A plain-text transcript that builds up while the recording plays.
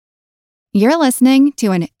You're listening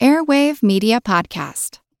to an Airwave Media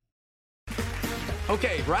Podcast.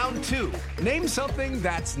 Okay, round two. Name something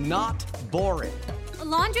that's not boring. A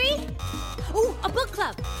laundry? Ooh, a book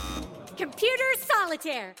club. Computer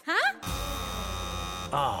solitaire, huh?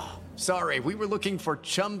 Ah, sorry, we were looking for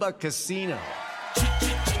Chumba Casino.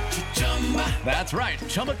 That's right,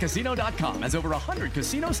 ChumbaCasino.com has over 100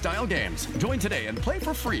 casino-style games. Join today and play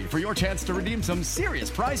for free for your chance to redeem some serious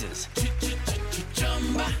prizes.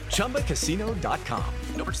 ChumbaCasino.com.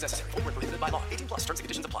 No purchase necessary. Void where prohibited by law. 18+ terms and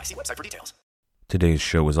conditions apply. See website for details. Today's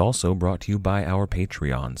show is also brought to you by our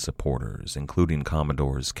Patreon supporters, including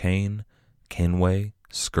Commodores Kane, Kenway,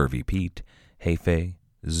 Scurvy Pete, Hefe,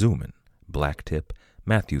 Zoomin, Blacktip,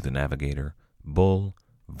 Matthew the Navigator, Bull,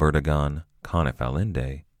 Vertigon, Conif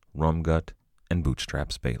Alinde, Rumgut, and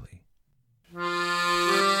Bootstraps Bailey.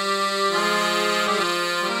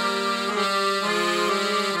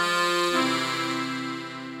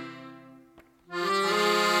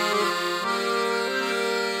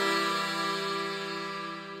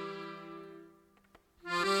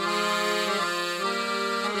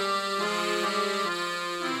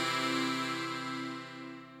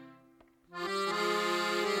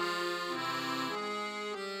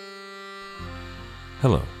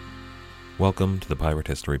 Hello. Welcome to the Pirate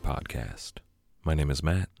History Podcast. My name is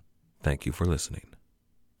Matt. Thank you for listening.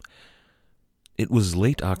 It was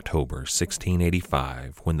late October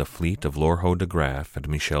 1685 when the fleet of Lorho de Graaf and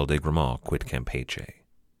Michel de Gramont quit Campeche.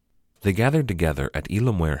 They gathered together at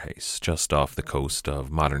Isla Mujeres, just off the coast of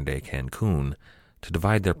modern-day Cancun, to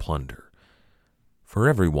divide their plunder. For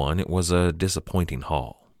everyone, it was a disappointing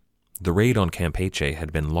haul. The raid on Campeche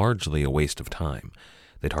had been largely a waste of time.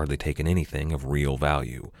 They'd hardly taken anything of real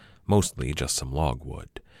value, mostly just some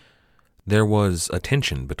logwood. There was a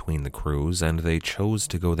tension between the crews, and they chose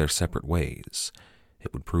to go their separate ways.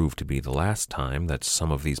 It would prove to be the last time that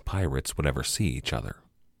some of these pirates would ever see each other.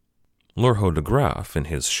 Lorho de Graaf, in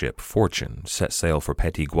his ship Fortune, set sail for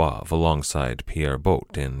Petit Goave alongside Pierre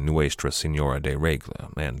Botte in Nuestra Senora de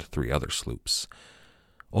Regla and 3 other sloops.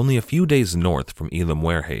 Only a few days north from Isla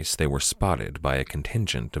Mujeres they were spotted by a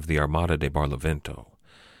contingent of the Armada de Barlovento.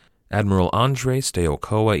 Admiral Andres de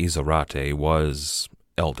Ochoa y Zarate was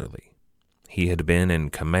elderly. He had been in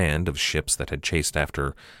command of ships that had chased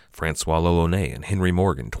after Francois l'Olonnais and Henry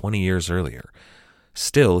Morgan 20 years earlier.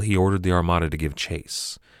 Still, he ordered the Armada to give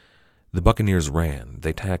chase. The buccaneers ran.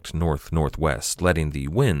 They tacked north-northwest, letting the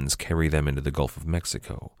winds carry them into the Gulf of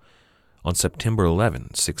Mexico. On September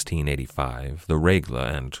 11, 1685, the Regla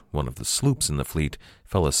and one of the sloops in the fleet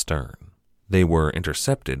fell astern. They were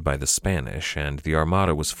intercepted by the Spanish, and the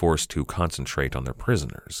Armada was forced to concentrate on their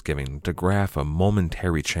prisoners, giving de Graaf a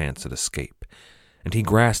momentary chance at escape. And he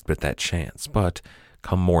grasped at that chance, but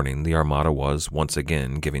come morning the Armada was once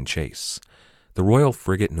again giving chase. The royal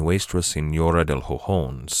frigate Nuestra Senora del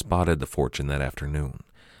Jojon spotted the Fortune that afternoon.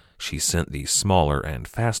 She sent the smaller and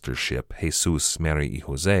faster ship Jesus, Mary y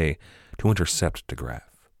Jose to intercept de Graaf.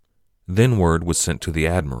 Then word was sent to the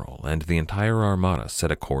admiral, and the entire Armada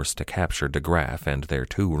set a course to capture de Graaf and their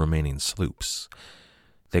 2 remaining sloops.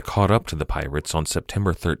 They caught up to the pirates on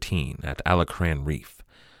September 13 at Alacran Reef.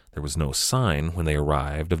 There was no sign when they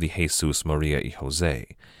arrived of the Jesus Maria y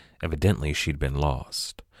Jose. Evidently she'd been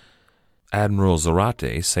lost. Admiral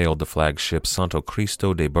Zarate sailed the flagship Santo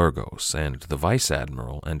Cristo de Burgos, and the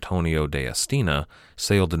vice-admiral, Antonio de Astina,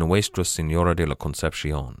 sailed the Nuestra Senora de la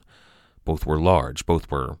Concepcion. Both were large,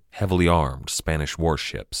 both were heavily armed Spanish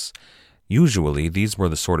warships. Usually, these were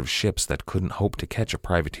the sort of ships that couldn't hope to catch a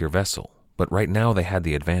privateer vessel, but right now they had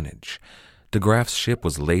the advantage. De Graaf's ship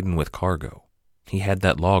was laden with cargo. He had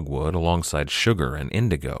that logwood alongside sugar and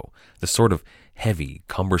indigo, the sort of heavy,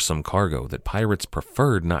 cumbersome cargo that pirates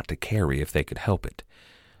preferred not to carry if they could help it.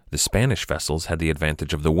 The Spanish vessels had the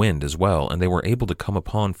advantage of the wind as well, and they were able to come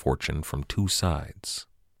upon Fortune from 2 sides.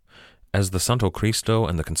 As the Santo Cristo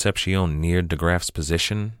and the Concepcion neared de Graaf's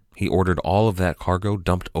position, he ordered all of that cargo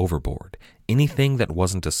dumped overboard. Anything that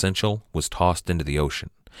wasn't essential was tossed into the ocean.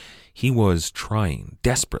 He was trying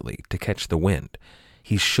desperately to catch the wind.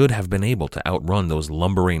 He should have been able to outrun those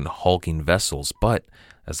lumbering, hulking vessels, but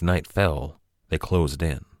as night fell, they closed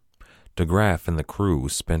in. De Graaf and the crew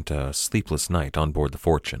spent a sleepless night on board the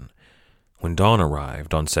Fortune. When dawn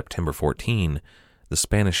arrived on September 14, the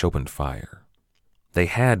Spanish opened fire. They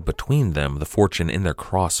had between them the Fortune in their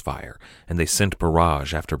crossfire, and they sent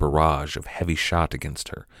barrage after barrage of heavy shot against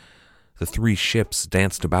her. The 3 ships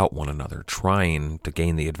danced about one another, trying to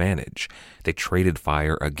gain the advantage. They traded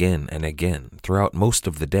fire again and again throughout most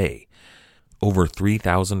of the day. Over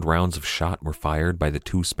 3,000 rounds of shot were fired by the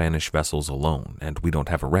 2 Spanish vessels alone, and we don't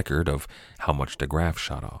have a record of how much de Graaf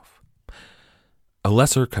shot off. A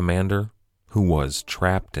lesser commander, who was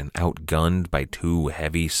trapped and outgunned by 2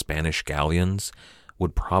 heavy Spanish galleons,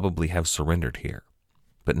 would probably have surrendered here.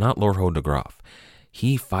 But not Lorho de Graaf.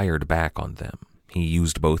 He fired back on them. He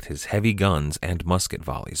used both his heavy guns and musket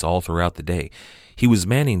volleys all throughout the day. He was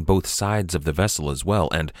manning both sides of the vessel as well,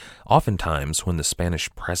 and oftentimes when the Spanish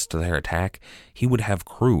pressed their attack, he would have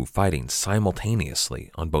crew fighting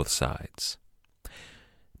simultaneously on both sides.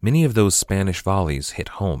 Many of those Spanish volleys hit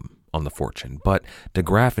home on the Fortune, but de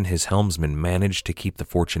Graaf and his helmsmen managed to keep the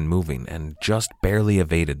Fortune moving and just barely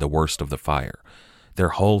evaded the worst of the fire. Their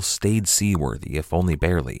hull stayed seaworthy, if only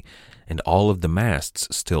barely, and all of the masts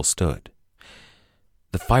still stood.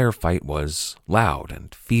 The firefight was loud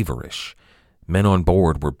and feverish. Men on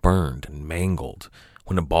board were burned and mangled.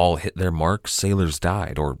 When a ball hit their mark, sailors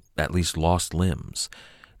died, or at least lost limbs.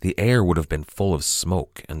 The air would have been full of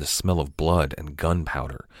smoke and the smell of blood and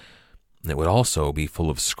gunpowder. It would also be full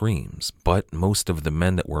of screams, but most of the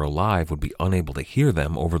men that were alive would be unable to hear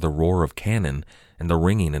them over the roar of cannon and the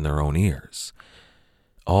ringing in their own ears.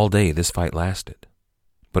 All day this fight lasted,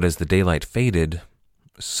 but as the daylight faded,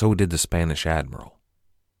 so did the Spanish admiral.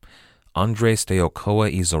 Andres de Ochoa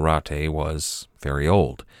y Zarate was very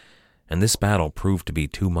old, and this battle proved to be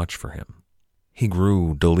too much for him. He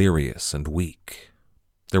grew delirious and weak.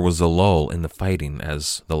 There was a lull in the fighting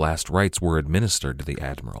as the last rites were administered to the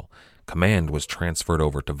admiral. Command was transferred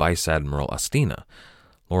over to Vice Admiral Astina.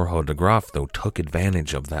 Lorho de Graaf, though, took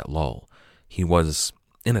advantage of that lull. He was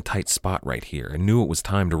in a tight spot right here and knew it was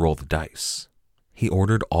time to roll the dice. He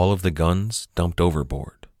ordered all of the guns dumped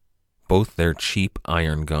overboard, both their cheap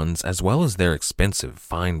iron guns as well as their expensive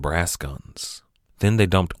fine brass guns. Then they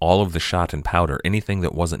dumped all of the shot and powder, anything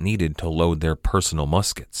that wasn't needed to load their personal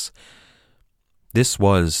muskets. This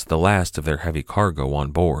was the last of their heavy cargo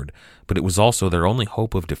on board, but it was also their only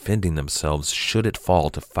hope of defending themselves should it fall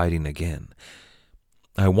to fighting again.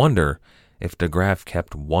 I wonder if de Graaf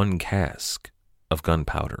kept 1 cask of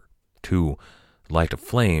gunpowder to light a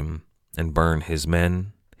flame and burn his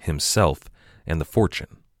men, himself, and the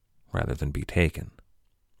Fortune, rather than be taken.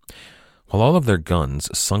 While all of their guns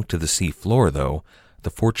sunk to the sea floor, though, the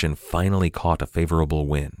Fortune finally caught a favorable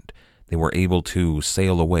wind. They were able to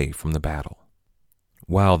sail away from the battle.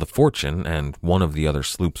 While the Fortune and one of the other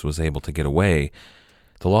sloops was able to get away,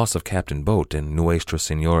 the loss of Captain Boat in Nuestra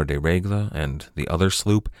Señora de Regla and the other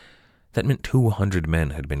sloop, that meant 200 men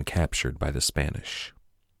had been captured by the Spanish.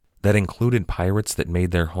 That included pirates that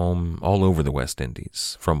made their home all over the West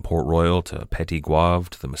Indies, from Port Royal to Petit Guave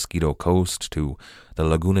to the Mosquito Coast to the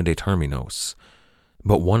Laguna de Terminos.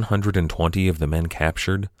 But 120 of the men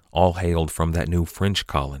captured all hailed from that new French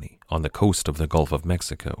colony on the coast of the Gulf of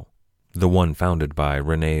Mexico, the one founded by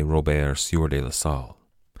René Robert Sieur de la Salle.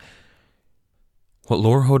 What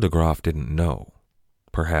Lorho de Graaf didn't know,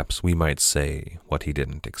 perhaps we might say what he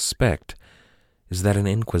didn't expect, is that an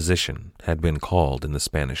inquisition had been called in the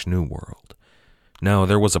Spanish New World. Now,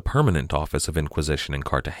 there was a permanent office of inquisition in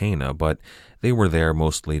Cartagena, but they were there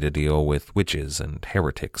mostly to deal with witches and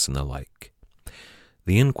heretics and the like.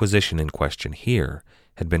 The inquisition in question here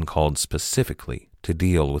had been called specifically to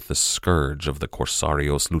deal with the scourge of the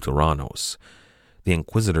Corsarios Luteranos. The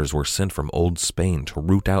inquisitors were sent from Old Spain to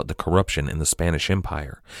root out the corruption in the Spanish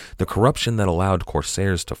Empire, the corruption that allowed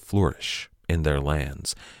corsairs to flourish in their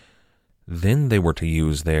lands. Then they were to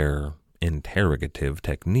use their interrogative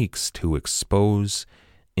techniques to expose,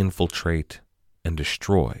 infiltrate, and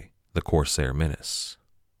destroy the corsair menace.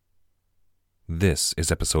 This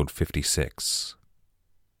is episode 56,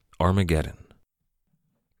 Armageddon.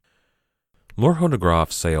 Lorho de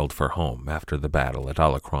Graaf sailed for home after the battle at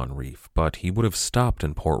Alacron Reef, but he would have stopped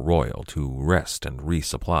in Port Royal to rest and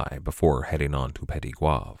resupply before heading on to Petit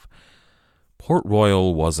Guave. Port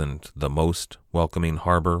Royal wasn't the most welcoming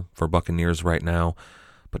harbor for buccaneers right now,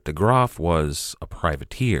 but de Graaf was a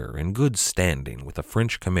privateer in good standing with a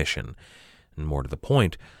French commission, and more to the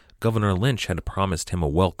point, Governor Lynch had promised him a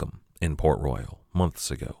welcome in Port Royal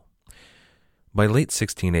months ago. By late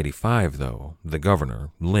 1685, though, the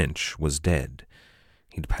governor, Lynch, was dead.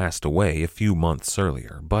 He'd passed away a few months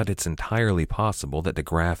earlier, but it's entirely possible that de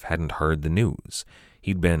Graaf hadn't heard the news.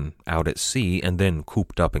 He'd been out at sea and then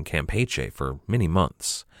cooped up in Campeche for many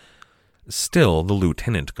months. Still, the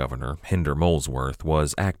lieutenant governor, Hinder Molesworth,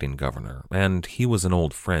 was acting governor, and he was an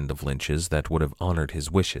old friend of Lynch's that would have honored his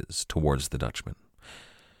wishes towards the Dutchman.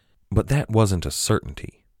 But that wasn't a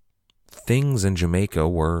certainty. Things in Jamaica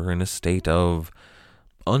were in a state of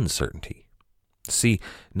uncertainty. See,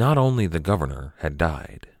 not only the governor had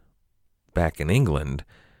died. Back in England,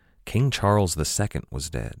 King Charles II was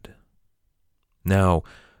dead. Now,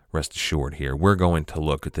 rest assured here, we're going to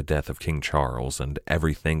look at the death of King Charles and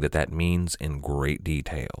everything that means in great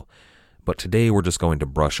detail. but today we're just going to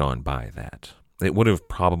brush on by that. It would have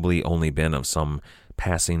probably only been of some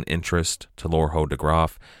passing interest to Lord de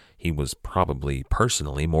Graaf. He was probably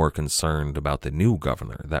personally more concerned about the new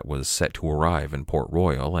governor that was set to arrive in Port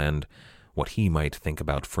Royal and what he might think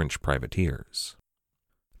about French privateers.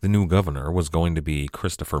 The new governor was going to be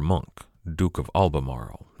Christopher Monk, Duke of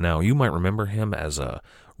Albemarle. Now, you might remember him as a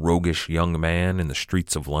roguish young man in the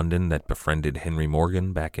streets of London that befriended Henry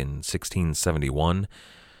Morgan back in 1671,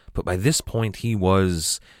 but by this point he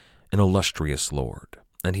was an illustrious lord,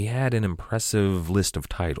 and he had an impressive list of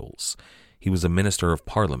titles. He was a Minister of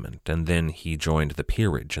Parliament, and then he joined the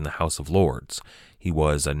peerage in the House of Lords. He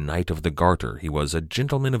was a Knight of the Garter. He was a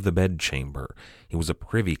Gentleman of the Bedchamber. He was a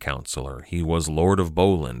Privy Councillor. He was Lord of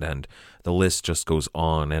Bowland, and the list just goes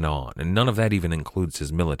on, and none of that even includes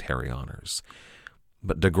his military honors.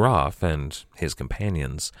 But de Graaf and his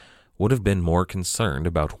companions would have been more concerned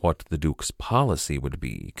about what the Duke's policy would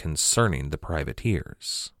be concerning the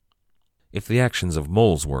privateers. If the actions of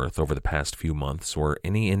Molesworth over the past few months were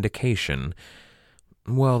any indication,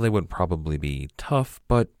 well, they would probably be tough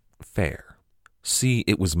but fair. See,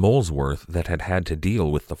 it was Molesworth that had to deal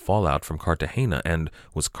with the fallout from Cartagena and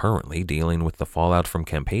was currently dealing with the fallout from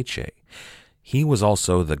Campeche. He was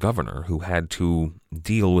also the governor who had to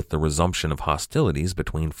deal with the resumption of hostilities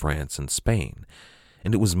between France and Spain.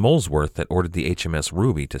 And it was Molesworth that ordered the HMS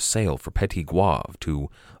Ruby to sail for Petit Goave to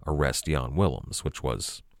arrest Jan Willems, which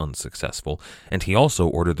was unsuccessful, and he also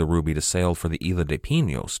ordered the Ruby to sail for the Isla de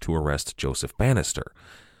Pinos to arrest Joseph Bannister,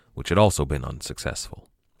 which had also been unsuccessful.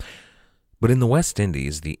 But in the West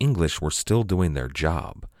Indies, the English were still doing their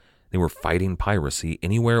job. They were fighting piracy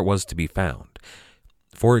anywhere it was to be found.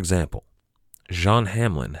 For example, Jean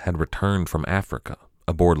Hamlin had returned from Africa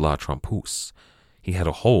aboard La Trampouse. He had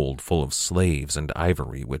a hold full of slaves and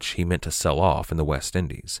ivory, which he meant to sell off in the West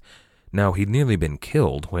Indies. Now, he'd nearly been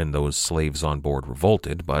killed when those slaves on board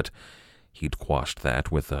revolted, but he'd quashed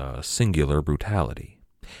that with a singular brutality.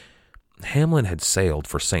 Hamlin had sailed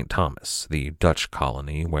for St. Thomas, the Dutch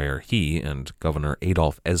colony, where he and Governor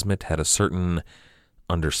Adolf Esmond had a certain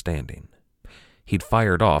understanding. He'd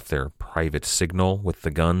fired off their private signal with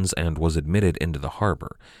the guns and was admitted into the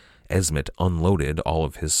harbor. Esmond unloaded all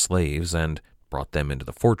of his slaves and brought them into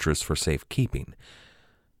the fortress for safekeeping.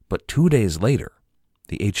 But 2 days later,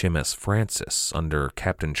 the HMS Francis, under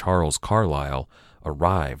Captain Charles Carlyle,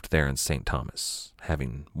 arrived there in St. Thomas,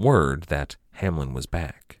 having word that Hamlin was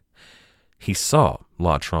back. He saw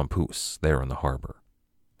La Trampouse there in the harbor,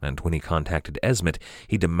 and when he contacted Esmond,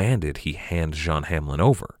 he demanded he hand Jean Hamlin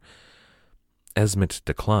over. Esmond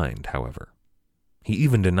declined, however. He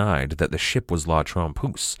even denied that the ship was La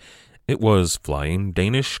Trampouse. It was flying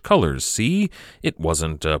Danish colors, see? It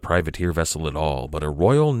wasn't a privateer vessel at all, but a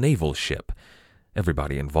Royal Naval ship.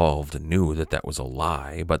 Everybody involved knew that that was a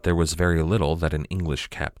lie, but there was very little that an English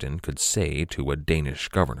captain could say to a Danish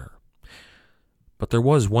governor. But there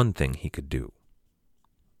was one thing he could do.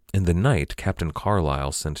 In the night, Captain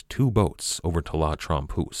Carlyle sent 2 boats over to La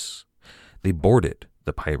Trampouse. They boarded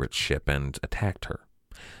the pirate ship and attacked her.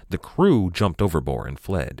 The crew jumped overboard and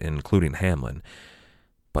fled, including Hamlin,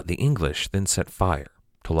 but the English then set fire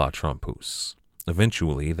to La Trampouse.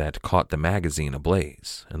 Eventually, that caught the magazine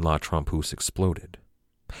ablaze, and La Trampouse exploded.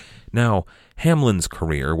 Now, Hamlin's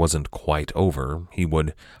career wasn't quite over. He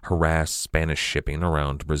would harass Spanish shipping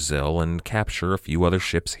around Brazil and capture a few other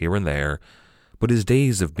ships here and there, but his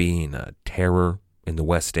days of being a terror in the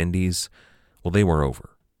West Indies, well, they were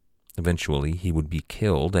over. Eventually, he would be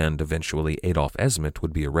killed, and eventually Adolf Esmond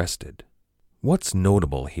would be arrested. What's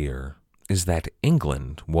notable here is that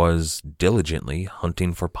England was diligently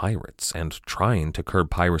hunting for pirates and trying to curb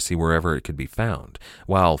piracy wherever it could be found,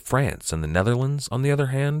 while France and the Netherlands, on the other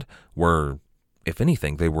hand, were, if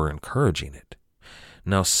anything, they were encouraging it.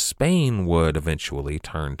 Now, Spain would eventually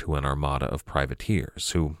turn to an armada of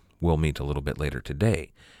privateers, who we'll meet a little bit later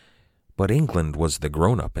today, but England was the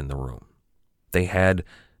grown-up in the room. They had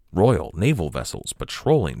Royal Naval vessels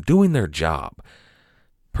patrolling, doing their job.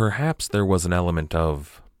 Perhaps there was an element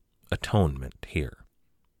of atonement here.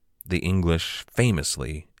 The English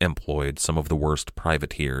famously employed some of the worst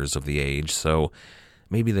privateers of the age, so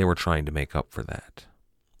maybe they were trying to make up for that.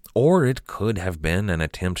 Or it could have been an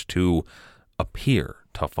attempt to appear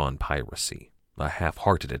tough on piracy, a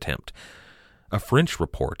half-hearted attempt. A French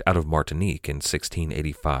report out of Martinique in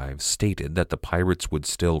 1685 stated that the pirates would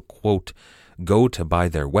still, quote, go to buy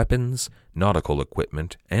their weapons, nautical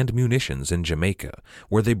equipment, and munitions in Jamaica,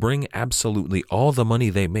 where they bring absolutely all the money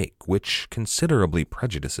they make, which considerably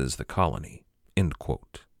prejudices the colony, end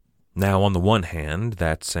quote. Now, on the one hand,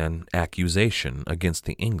 that's an accusation against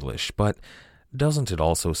the English, but doesn't it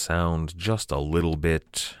also sound just a little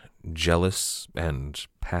bit jealous and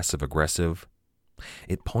passive-aggressive.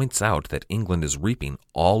 It points out that England is reaping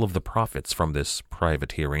all of the profits from this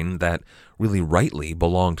privateering that really rightly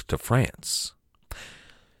belonged to France.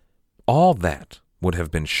 All that would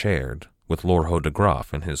have been shared with Lord de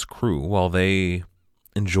Graaf and his crew while they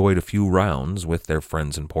enjoyed a few rounds with their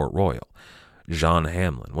friends in Port Royal. John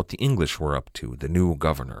Hamlin, what the English were up to, the new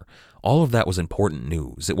governor, all of that was important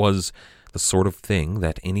news. It was the sort of thing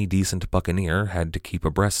that any decent buccaneer had to keep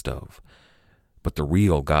abreast of. But the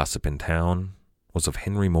real gossip in town was of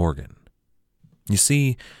Henry Morgan. You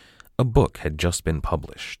see, a book had just been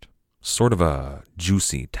published, sort of a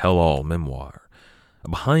juicy tell-all memoir, a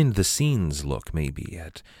behind-the-scenes look, maybe,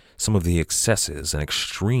 at some of the excesses and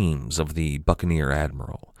extremes of the buccaneer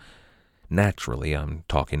admiral. Naturally, I'm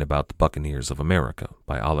talking about The Buccaneers of America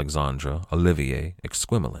by Alexandre Olivier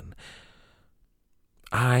Exquemelin.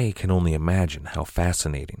 I can only imagine how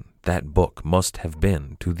fascinating that book must have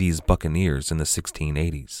been to these buccaneers in the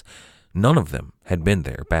 1680s. None of them had been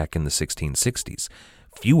there back in the 1660s.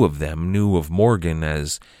 Few of them knew of Morgan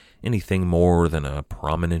as anything more than a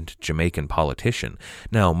prominent Jamaican politician.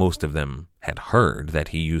 Now, most of them had heard that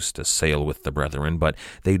he used to sail with the Brethren, but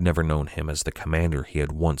they'd never known him as the commander he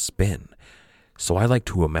had once been. So I like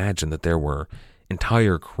to imagine that there were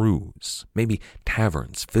entire crews, maybe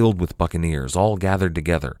taverns filled with buccaneers, all gathered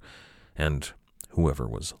together, and whoever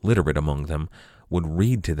was literate among them would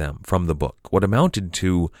read to them from the book what amounted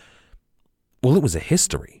to, well, it was a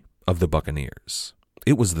history of the buccaneers.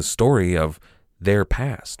 It was the story of their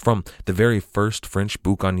past, from the very first French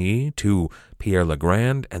boucanier to Pierre le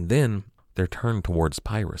Grand, and then their turn towards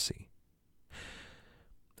piracy.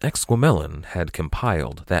 Exquemelin had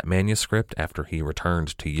compiled that manuscript after he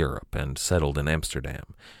returned to Europe and settled in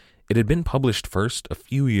Amsterdam. It had been published first a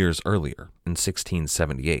few years earlier, in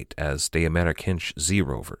 1678, as De Amerikanische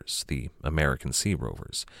Zeerovers, the American Sea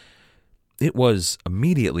Rovers. It was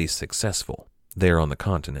immediately successful there on the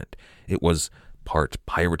continent. It was part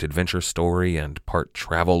pirate adventure story and part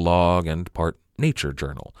travel log and part nature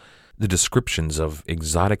journal. The descriptions of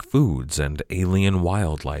exotic foods and alien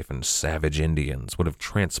wildlife and savage Indians would have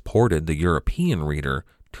transported the European reader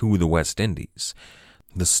to the West Indies.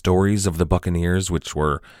 The stories of the buccaneers, which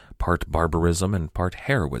were part barbarism and part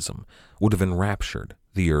heroism, would have enraptured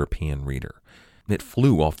the European reader. It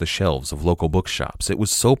flew off the shelves of local bookshops. It was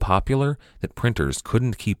so popular that printers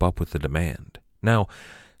couldn't keep up with the demand. Now,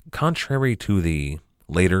 contrary to the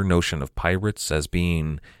later notion of pirates as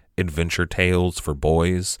being adventure tales for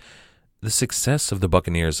boys, the success of the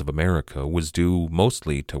Buccaneers of America was due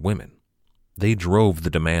mostly to women. They drove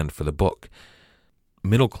the demand for the book.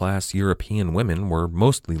 Middle-class European women were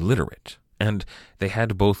mostly literate, and they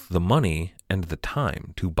had both the money and the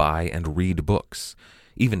time to buy and read books.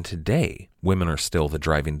 Even today, women are still the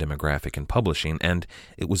driving demographic in publishing, and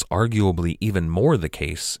it was arguably even more the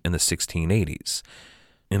case in the 1680s.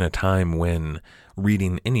 In a time when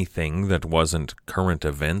reading anything that wasn't current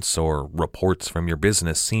events or reports from your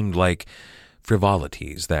business seemed like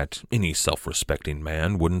frivolities that any self-respecting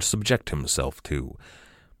man wouldn't subject himself to.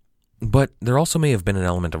 But there also may have been an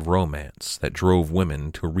element of romance that drove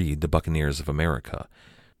women to read The Buccaneers of America.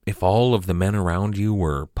 If all of the men around you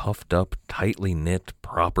were puffed up, tightly knit,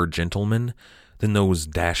 proper gentlemen, then those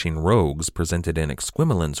dashing rogues presented in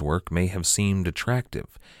Exquemelin's work may have seemed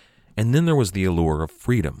attractive. And then there was the allure of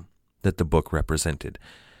freedom that the book represented,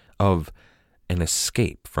 of an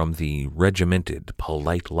escape from the regimented,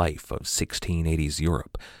 polite life of 1680s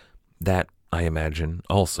Europe. That, I imagine,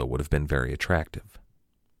 also would have been very attractive.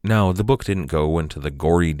 Now, the book didn't go into the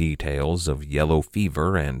gory details of yellow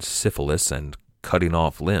fever and syphilis and cutting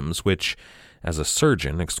off limbs, which, as a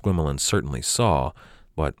surgeon, Exquemelin certainly saw,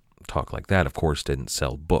 but talk like that, of course, didn't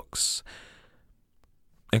sell books.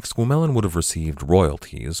 Exquemelin would have received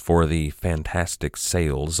royalties for the fantastic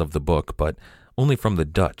sales of the book, but only from the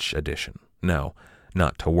Dutch edition. Now,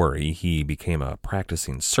 not to worry, he became a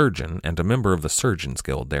practicing surgeon and a member of the Surgeons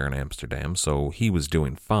Guild there in Amsterdam, so he was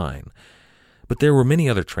doing fine. But there were many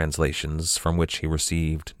other translations from which he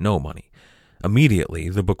received no money. Immediately,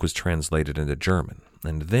 the book was translated into German,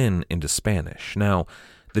 and then into Spanish. Now,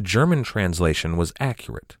 the German translation was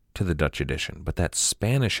accurate to the Dutch edition, but that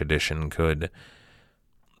Spanish edition could...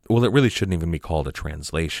 Well, it really shouldn't even be called a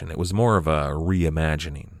translation. It was more of a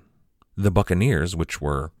reimagining. The Buccaneers, which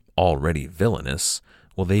were already villainous,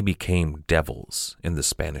 well, they became devils in the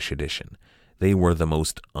Spanish edition. They were the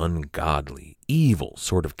most ungodly, evil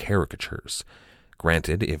sort of caricatures.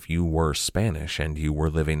 Granted, if you were Spanish and you were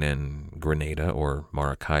living in Grenada or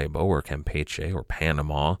Maracaibo or Campeche or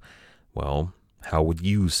Panama, well, how would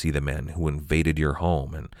you see the men who invaded your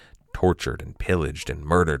home and tortured and pillaged and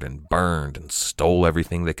murdered and burned and stole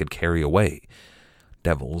everything they could carry away.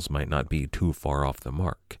 Devils might not be too far off the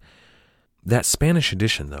mark. That Spanish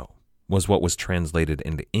edition, though, was what was translated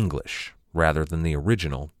into English rather than the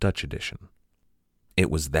original Dutch edition. It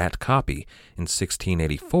was that copy in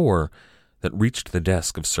 1684 that reached the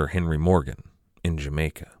desk of Sir Henry Morgan in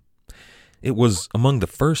Jamaica. It was among the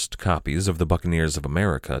first copies of the Buccaneers of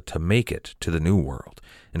America to make it to the New World.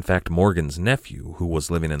 In fact, Morgan's nephew, who was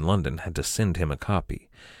living in London, had to send him a copy.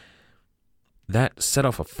 That set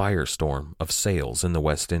off a firestorm of sales in the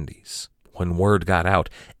West Indies. When word got out,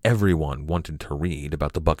 everyone wanted to read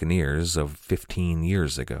about the Buccaneers of 15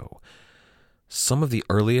 years ago. Some of the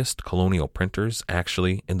earliest colonial printers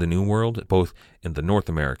actually in the New World, both in the North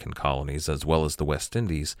American colonies as well as the West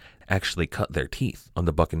Indies, actually cut their teeth on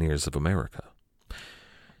the Buccaneers of America.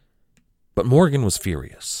 But Morgan was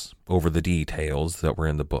furious over the details that were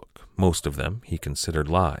in the book. Most of them he considered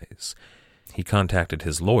lies. He contacted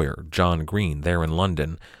his lawyer, John Green, there in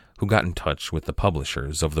London, who got in touch with the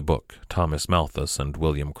publishers of the book, Thomas Malthus and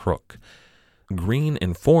William Crook. Green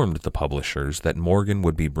informed the publishers that Morgan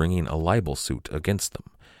would be bringing a libel suit against them.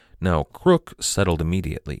 Now, Crook settled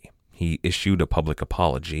immediately. He issued a public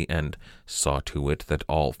apology and saw to it that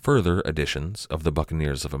all further editions of the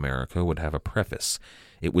Buccaneers of America would have a preface.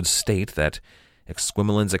 It would state that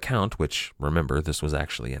Exquemelin's account, which, remember, this was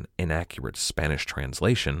actually an inaccurate Spanish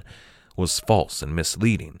translation, was false and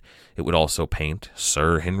misleading. It would also paint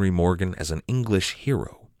Sir Henry Morgan as an English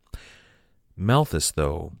hero. Malthus,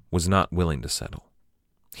 though, was not willing to settle.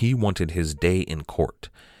 He wanted his day in court.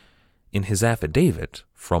 In his affidavit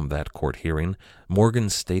from that court hearing, Morgan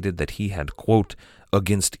stated that he had, quote,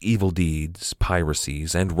 against evil deeds,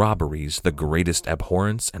 piracies, and robberies the greatest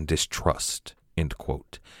abhorrence and distrust, end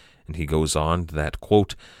quote. And he goes on that,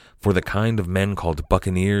 quote, for the kind of men called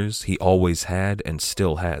buccaneers he always had and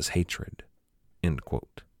still has hatred, end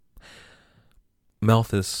quote.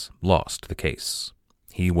 Malthus lost the case.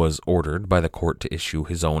 He was ordered by the court to issue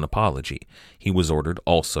his own apology. He was ordered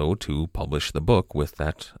also to publish the book with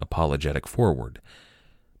that apologetic foreword.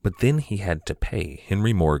 But then he had to pay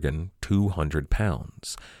Henry Morgan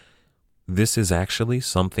 £200. This is actually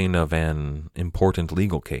something of an important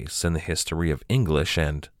legal case in the history of English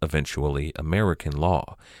and, eventually, American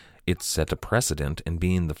law. It set a precedent in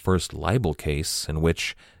being the first libel case in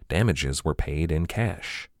which damages were paid in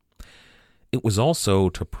cash. It was also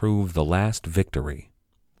to prove the last victory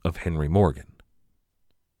of Henry Morgan.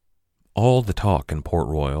 All the talk in Port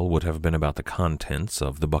Royal would have been about the contents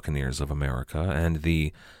of the Buccaneers of America and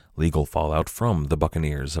the legal fallout from the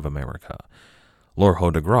Buccaneers of America.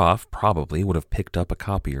 Lord de Graaf probably would have picked up a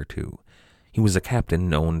copy or two. He was a captain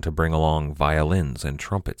known to bring along violins and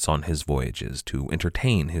trumpets on his voyages to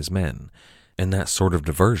entertain his men, and that sort of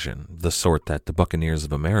diversion, the sort that the Buccaneers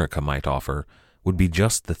of America might offer, would be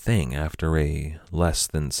just the thing after a less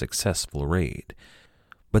than successful raid.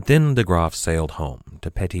 But then de Graaf sailed home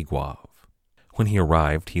to Petit Goave. When he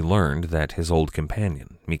arrived, he learned that his old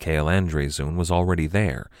companion, Michael Andrezun, was already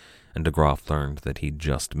there, and de Graaf learned that he'd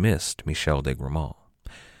just missed Michel de Gramont.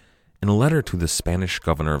 In a letter to the Spanish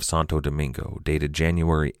governor of Santo Domingo, dated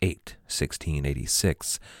January 8,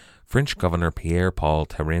 1686, French Governor Pierre-Paul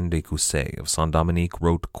Terrain de Cousset of Saint-Dominique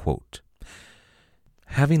wrote, quote,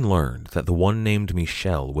 having learned that the one named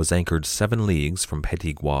Michel was anchored 7 leagues from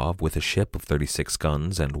Petit Goave with a ship of 36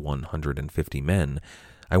 guns and 150 men,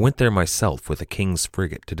 I went there myself with a king's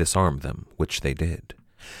frigate to disarm them, which they did.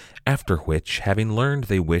 After which, having learned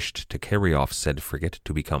they wished to carry off said frigate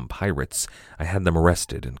to become pirates, I had them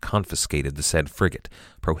arrested and confiscated the said frigate,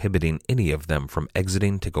 prohibiting any of them from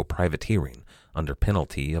exiting to go privateering, under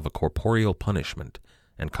penalty of a corporeal punishment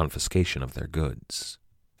and confiscation of their goods.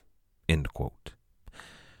 End quote.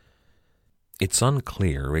 It's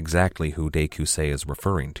unclear exactly who de Cousset is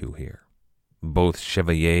referring to here. Both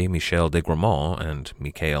Chevalier Michel de Gramont and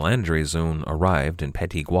Michael Andrezun arrived in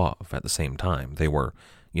Petit Goave at the same time. They were,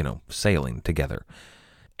 sailing together.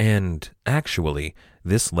 And actually,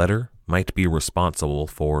 this letter might be responsible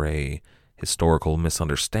for a historical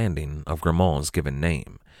misunderstanding of Gramont's given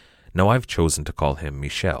name. Now, I've chosen to call him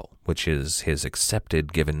Michel, which is his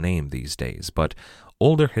accepted given name these days, but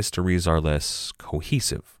older histories are less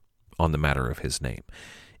cohesive on the matter of his name.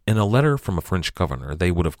 In a letter from a French governor, they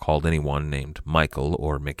would have called anyone named Michael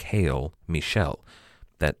or Mikhail Michel.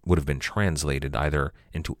 That would have been translated either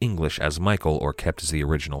into English as Michael or kept as the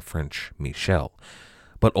original French Michel.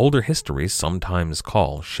 But older histories sometimes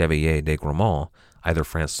call Chevalier de Gramont either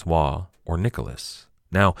Francois or Nicholas.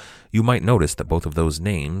 Now, you might notice that both of those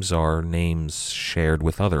names are names shared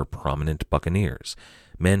with other prominent buccaneers.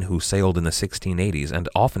 men who sailed in the 1680s and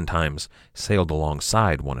oftentimes sailed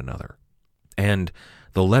alongside one another. And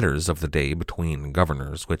the letters of the day between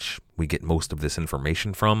governors, which we get most of this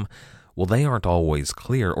information from, well, they aren't always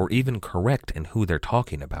clear or even correct in who they're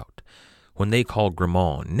talking about. When they call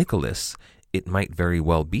Gramont Nicholas, it might very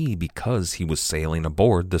well be because he was sailing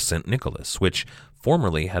aboard the St. Nicholas, which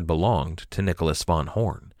formerly had belonged to Nicholas von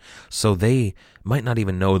Horn. So they might not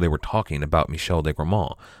even know they were talking about Michel de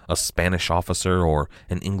Gramont. A Spanish officer or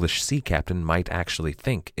an English sea captain might actually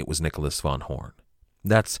think it was Nicholas von Horn.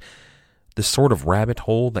 That's the sort of rabbit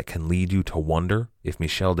hole that can lead you to wonder if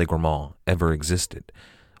Michel de Gramont ever existed.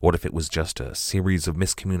 What if it was just a series of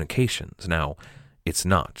miscommunications? Now, it's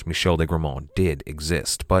not. Michel de Gramont did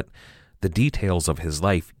exist, but the details of his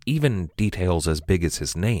life, even details as big as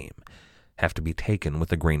his name, have to be taken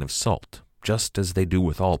with a grain of salt, just as they do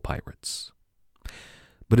with all pirates.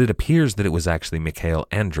 But it appears that it was actually Michael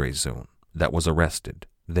Andrezun that was arrested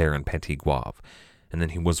there in Petit Goave, and then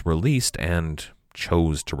he was released and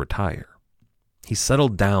chose to retire. He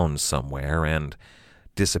settled down somewhere and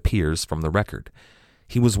disappears from the record.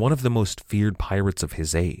 He was one of the most feared pirates of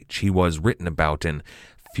his age. He was written about in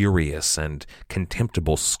furious and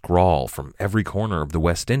contemptible scrawl from every corner of the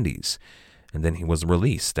West Indies, and then he was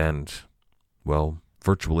released and, well,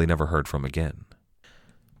 virtually never heard from again.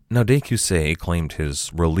 Now, de Cussy claimed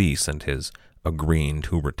his release and his agreeing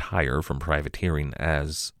to retire from privateering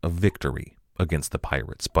as a victory against the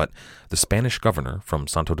pirates, but the Spanish governor from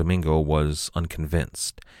Santo Domingo was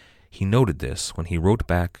unconvinced. He noted this when he wrote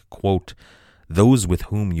back, quote, "Those with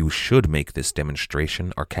whom you should make this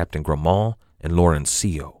demonstration are Captain Gramont and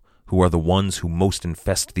Laurencio, who are the ones who most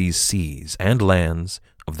infest these seas and lands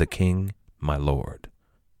of the king, my lord."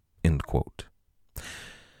 End quote.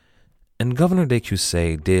 And Governor de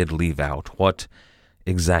Cussy did leave out what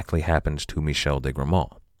exactly happened to Michel de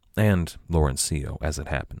Gramont, and Laurencio, as it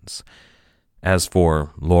happens. As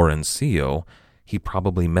for Laurencio, he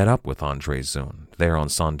probably met up with Andrezun there on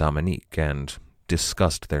Saint-Dominique and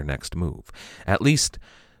discussed their next move. At least,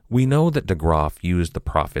 we know that de Graaf used the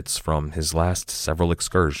profits from his last several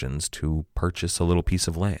excursions to purchase a little piece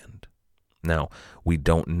of land. Now, we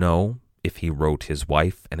don't know if he wrote his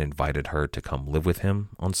wife and invited her to come live with him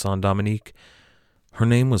on Saint-Dominique. Her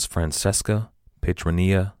name was Francesca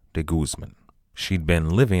Petronilla de Guzman. She'd been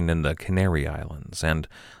living in the Canary Islands, and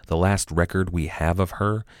the last record we have of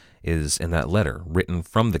her is in that letter written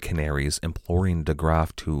from the Canaries imploring de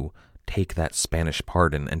Graaf to take that Spanish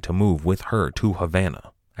pardon and to move with her to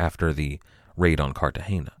Havana after the raid on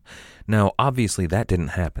Cartagena. Now, obviously that didn't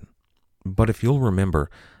happen, but if you'll remember,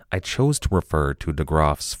 I chose to refer to de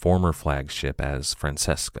Graaf's former flagship as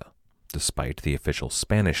Francesca, despite the official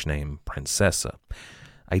Spanish name Princesa.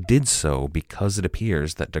 I did so because it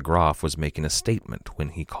appears that de Graaf was making a statement when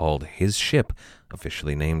he called his ship,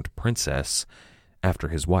 officially named Princess, after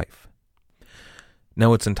his wife.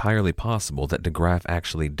 Now, it's entirely possible that de Graaf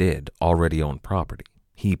actually did already own property.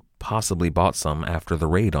 He possibly bought some after the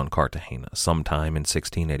raid on Cartagena, sometime in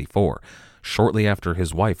 1684, shortly after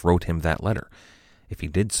his wife wrote him that letter. If he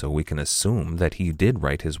did so, we can assume that he did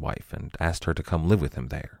write his wife and asked her to come live with him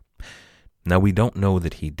there. Now, we don't know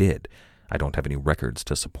that he did. I don't have any records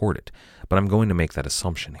to support it, but I'm going to make that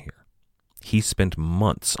assumption here. He spent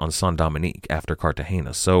months on Saint-Dominique after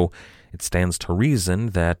Cartagena, so it stands to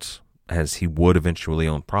reason that, as he would eventually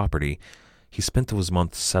own property, he spent those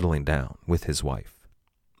months settling down with his wife.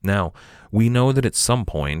 Now, we know that at some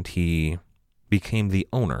point he became the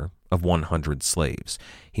owner of 100 slaves.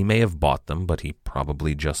 He may have bought them, but he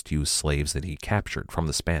probably just used slaves that he captured from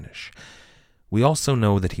the Spanish. We also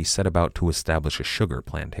know that he set about to establish a sugar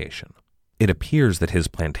plantation. It appears that his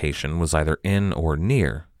plantation was either in or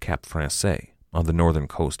near Cap Français on the northern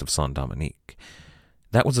coast of Saint-Dominique.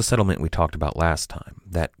 That was a settlement we talked about last time,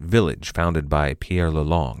 that village founded by Pierre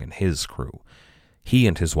Lelong and his crew. He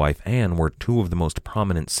and his wife Anne were two of the most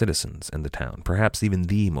prominent citizens in the town, perhaps even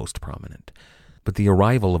the most prominent. But the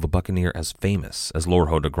arrival of a buccaneer as famous as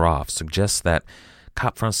Lorho de Graaf suggests that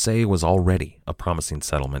Cap Français was already a promising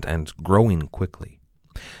settlement and growing quickly.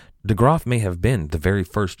 De Graaf may have been the very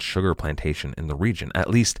first sugar plantation in the region. At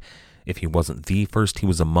least, if he wasn't the first, he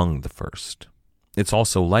was among the first. It's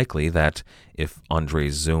also likely that if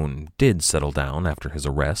Andrezun did settle down after his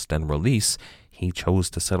arrest and release, he chose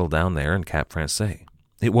to settle down there in Cap Français.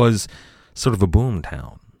 It was sort of a boom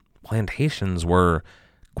town. Plantations were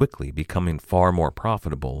quickly becoming far more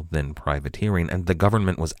profitable than privateering, and the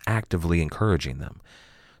government was actively encouraging them.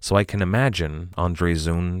 So I can imagine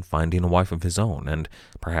Andrezun finding a wife of his own and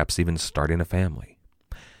perhaps even starting a family.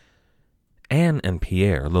 Anne and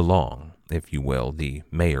Pierre Lelong, if you will, the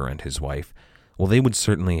mayor and his wife, Well, they would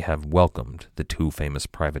certainly have welcomed the two famous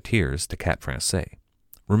privateers to Cap Français.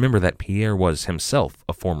 Remember that Pierre was himself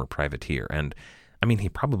a former privateer, and, he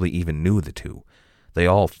probably even knew the two. They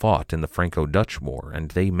all fought in the Franco-Dutch War, and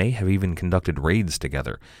they may have even conducted raids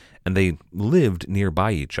together, and they lived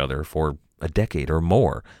nearby each other for a decade or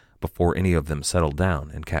more before any of them settled down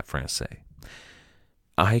in Cap Français.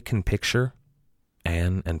 I can picture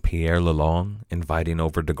Anne and Pierre Lalonde inviting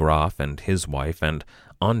over de Graaf and his wife, and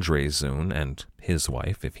André Zoon and his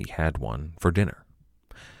wife, if he had one, for dinner.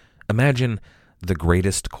 Imagine the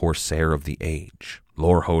greatest corsair of the age,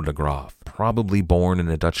 Lorho de Graaf, probably born in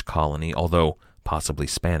a Dutch colony, although possibly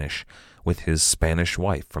Spanish, with his Spanish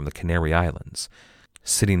wife from the Canary Islands.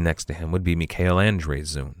 Sitting next to him would be Michael André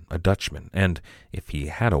Zoon, a Dutchman, and if he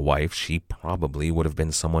had a wife, she probably would have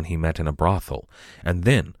been someone he met in a brothel. And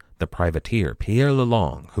then the privateer Pierre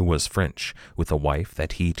Lalonde, who was French, with a wife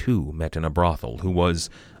that he too met in a brothel, who was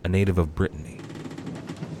a native of Brittany.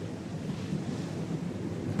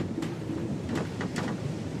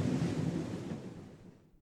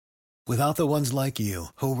 Without the ones like you,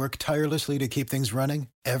 who work tirelessly to keep things running,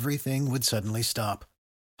 everything would suddenly stop.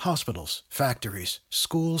 Hospitals, factories,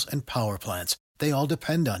 schools, and power plants, they all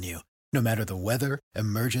depend on you. No matter the weather,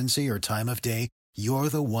 emergency, or time of day, you're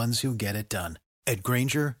the ones who get it done. At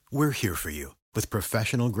Grainger, we're here for you with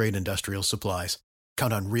professional-grade industrial supplies.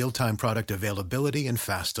 Count on real-time product availability and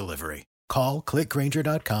fast delivery. Call, click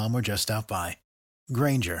Grainger.com, or just stop by.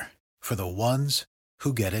 Grainger, for the ones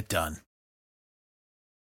who get it done.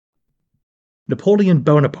 Napoleon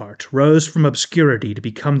Bonaparte rose from obscurity to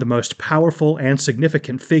become the most powerful and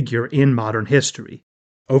significant figure in modern history.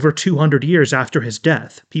 Over 200 years after his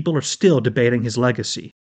death, people are still debating his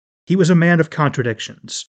legacy. He was a man of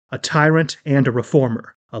contradictions, a tyrant and a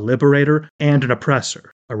reformer, a liberator and an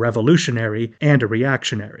oppressor, a revolutionary and a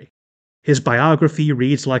reactionary. His biography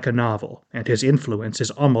reads like a novel, and his influence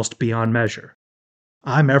is almost beyond measure.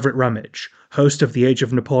 I'm Everett Rummage, host of the Age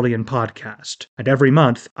of Napoleon podcast, and every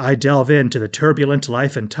month I delve into the turbulent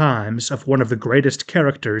life and times of one of the greatest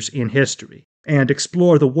characters in history, and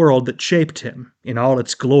explore the world that shaped him in all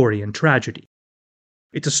its glory and tragedy.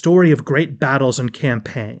 It's a story of great battles and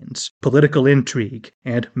campaigns, political intrigue,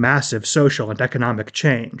 and massive social and economic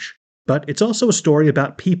change. But it's also a story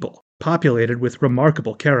about people, populated with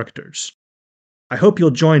remarkable characters. I hope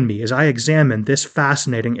you'll join me as I examine this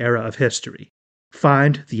fascinating era of history.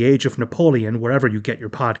 Find The Age of Napoleon wherever you get your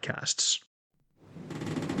podcasts.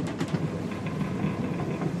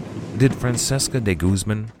 Did Francesca de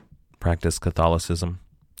Guzman practice Catholicism?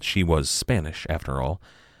 She was Spanish, after all.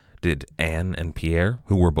 Did Anne and Pierre,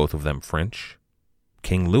 who were both of them French?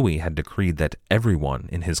 King Louis had decreed that everyone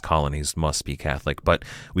in his colonies must be Catholic, but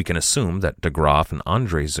we can assume that de Graaf and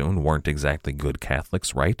André Zoon weren't exactly good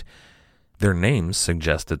Catholics, right? Their names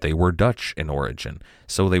suggest that they were Dutch in origin,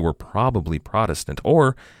 so they were probably Protestant,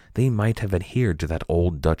 or they might have adhered to that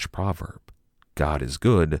old Dutch proverb, God is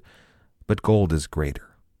good, but gold is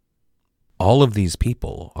greater. All of these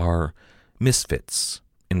people are misfits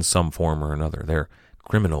in some form or another. They're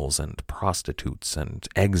criminals and prostitutes and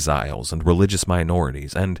exiles and religious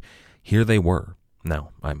minorities, and here they were. Now,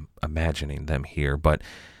 I'm imagining them here, but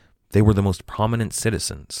they were the most prominent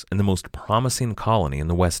citizens in the most promising colony in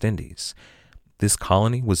the West Indies. This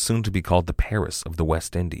colony was soon to be called the Paris of the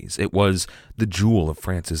West Indies. It was the jewel of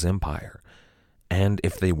France's empire. And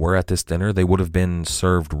if they were at this dinner, they would have been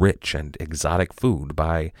served rich and exotic food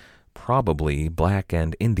by probably black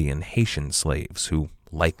and Indian Haitian slaves who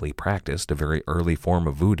likely practiced a very early form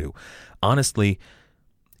of voodoo. Honestly,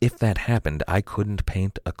 if that happened, I couldn't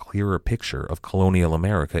paint a clearer picture of colonial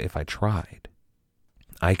America if I tried.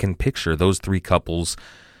 I can picture those three couples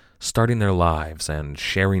starting their lives and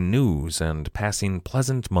sharing news and passing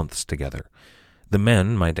pleasant months together. The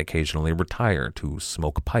men might occasionally retire to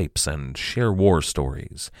smoke pipes and share war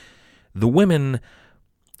stories. The women,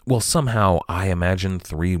 well, somehow I imagine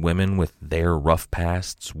three women with their rough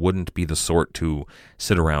pasts wouldn't be the sort to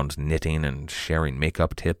sit around knitting and sharing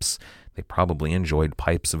makeup tips. They probably enjoyed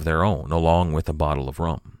pipes of their own, along with a bottle of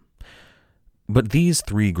rum. But these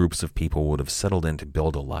three groups of people would have settled in to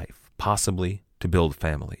build a life, possibly to build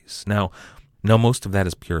families. Now most of that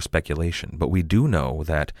is pure speculation, but we do know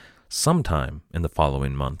that sometime in the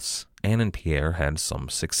following months, Anne and Pierre had some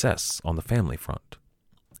success on the family front.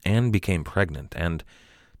 Anne became pregnant and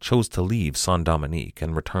chose to leave Saint-Dominique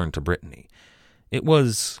and return to Brittany. It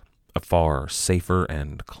was a far safer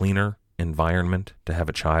and cleaner environment to have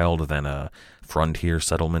a child than a frontier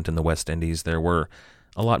settlement in the West Indies. There were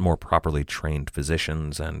a lot more properly trained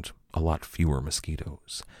physicians and a lot fewer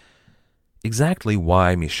mosquitoes. Exactly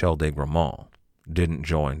why Michel de Gramont didn't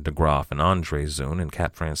join de Graaf and André Zoon in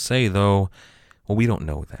Cap Français, though, Well, we don't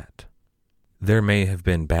know that. There may have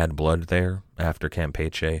been bad blood there after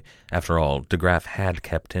Campeche. After all, de Graaf had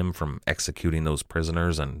kept him from executing those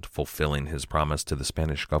prisoners and fulfilling his promise to the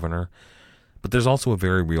Spanish governor. But there's also a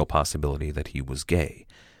very real possibility that he was gay.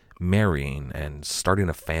 Marrying and starting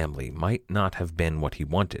a family might not have been what he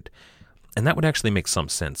wanted. And that would actually make some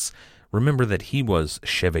sense. Remember that he was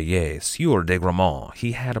Chevalier, Sieur de Gramont.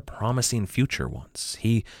 He had a promising future once.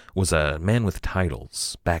 He was a man with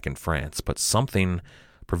titles back in France, but something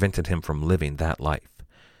prevented him from living that life.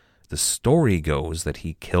 The story goes that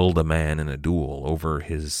he killed a man in a duel over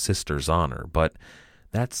his sister's honor, but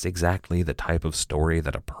that's exactly the type of story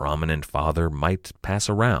that a prominent father might pass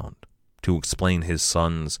around to explain his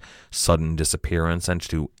son's sudden disappearance and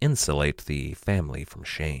to insulate the family from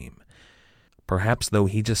shame. Perhaps, though,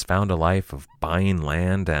 he just found a life of buying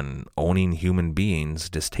land and owning human beings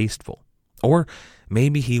distasteful. Or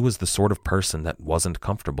maybe he was the sort of person that wasn't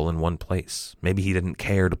comfortable in one place. Maybe he didn't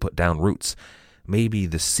care to put down roots. Maybe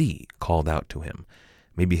the sea called out to him.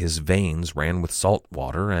 Maybe his veins ran with salt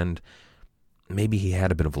water, and maybe he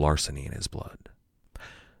had a bit of larceny in his blood.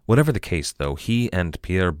 Whatever the case, though, he and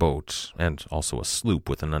Pierre Botte, and also a sloop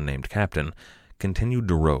with an unnamed captain, continued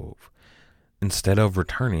to rove. Instead of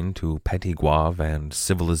returning to Petit Goave and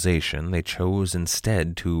civilization, they chose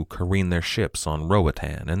instead to careen their ships on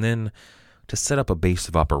Roatan and then to set up a base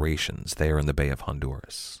of operations there in the Bay of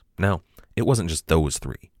Honduras. Now, it wasn't just those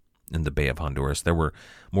three in the Bay of Honduras. There were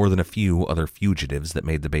more than a few other fugitives that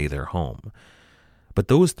made the bay their home. But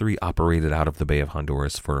those three operated out of the Bay of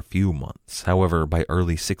Honduras for a few months. However, by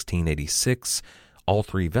early 1686, all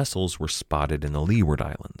three vessels were spotted in the Leeward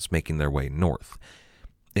Islands, making their way north.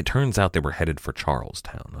 It turns out they were headed for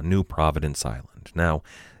Charlestown, a New Providence island. Now,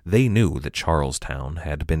 they knew that Charlestown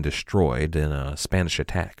had been destroyed in a Spanish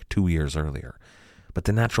attack 2 years earlier. But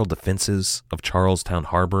the natural defenses of Charlestown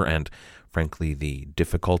Harbor and, frankly, the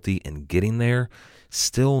difficulty in getting there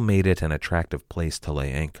still made it an attractive place to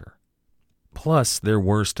lay anchor. Plus, there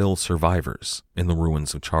were still survivors in the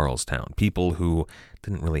ruins of Charlestown, people who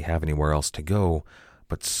didn't really have anywhere else to go,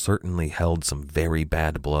 but certainly held some very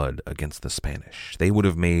bad blood against the Spanish. They would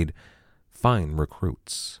have made fine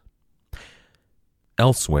recruits.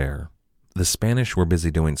 Elsewhere, the Spanish were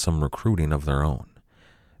busy doing some recruiting of their own.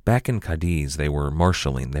 Back in Cadiz, they were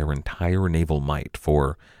marshaling their entire naval might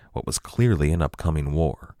for what was clearly an upcoming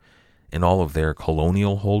war. In all of their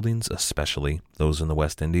colonial holdings, especially those in the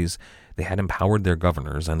West Indies, they had empowered their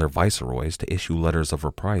governors and their viceroys to issue letters of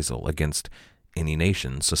reprisal against any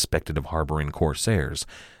nation suspected of harboring corsairs.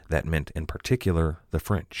 That meant, in particular, the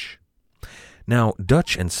French. Now,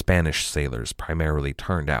 Dutch and Spanish sailors primarily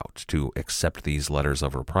turned out to accept these letters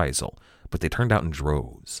of reprisal, but they turned out in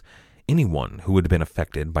droves. Anyone who had been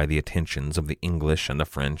affected by the attentions of the English and the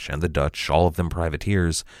French and the Dutch, all of them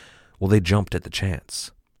privateers, well, they jumped at the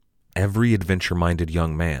chance. Every adventure-minded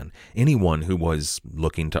young man, anyone who was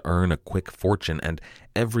looking to earn a quick fortune, and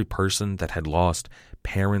every person that had lost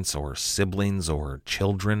parents or siblings or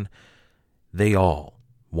children, they all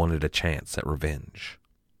wanted a chance at revenge.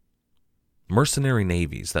 Mercenary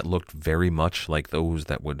navies that looked very much like those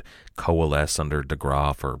that would coalesce under de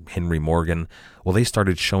Graaf or Henry Morgan, well, they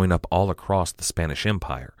started showing up all across the Spanish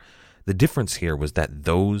Empire. The difference here was that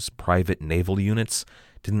those private naval units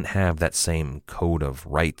didn't have that same code of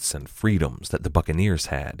rights and freedoms that the buccaneers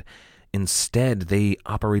had. Instead, they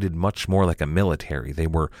operated much more like a military. They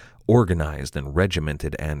were organized and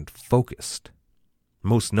regimented and focused.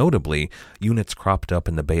 Most notably, units cropped up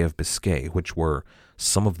in the Bay of Biscay, which were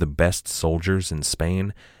some of the best soldiers in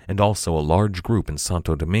Spain, and also a large group in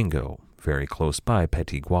Santo Domingo, very close by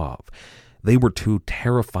Petit Goave. They were two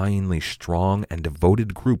terrifyingly strong and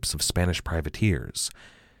devoted groups of Spanish privateers,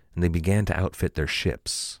 and they began to outfit their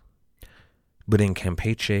ships. But in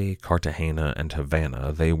Campeche, Cartagena, and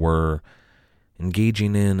Havana, they were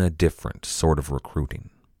engaging in a different sort of recruiting.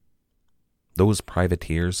 Those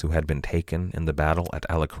privateers who had been taken in the battle at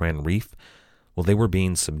Alacran Reef, well, they were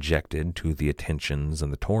being subjected to the attentions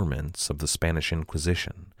and the torments of the Spanish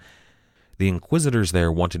Inquisition. The inquisitors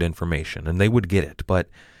there wanted information, and they would get it, but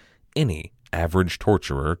any average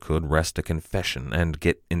torturer could wrest a confession and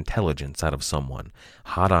get intelligence out of someone.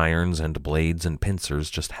 Hot irons and blades and pincers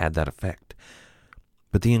just had that effect.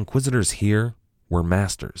 But the inquisitors here were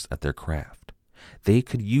masters at their craft. They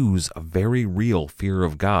could use a very real fear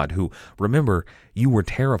of God, who, remember, you were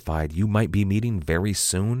terrified you might be meeting very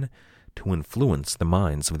soon, to influence the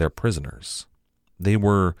minds of their prisoners. They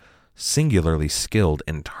were singularly skilled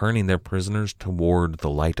in turning their prisoners toward the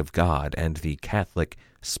light of God and the Catholic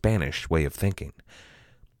Spanish way of thinking.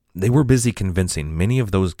 They were busy convincing many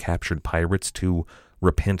of those captured pirates to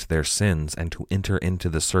repent their sins and to enter into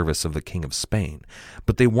the service of the King of Spain.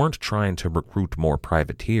 But they weren't trying to recruit more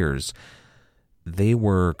privateers. They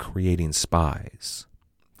were creating spies.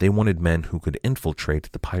 They wanted men who could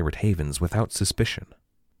infiltrate the pirate havens without suspicion.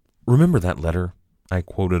 Remember that letter I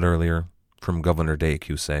quoted earlier from Governor de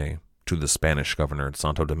Cussé to the Spanish governor at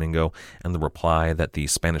Santo Domingo, and the reply that the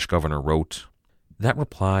Spanish governor wrote? That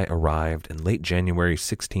reply arrived in late January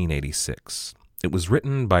 1686. It was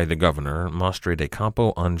written by the governor, Mestre de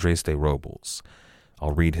Campo Andrés de Robles.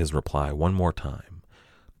 I'll read his reply one more time.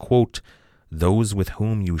 Quote, "Those with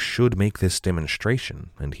whom you should make this demonstration,"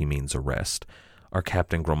 and he means arrest, "are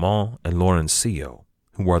Captain Gramont and Laurencio,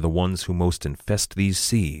 who are the ones who most infest these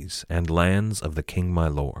seas and lands of the king my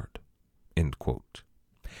lord." End quote.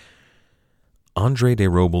 André de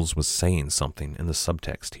Robles was saying something in the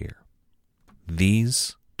subtext here.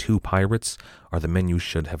 These two pirates are the men you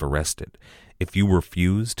should have arrested. If you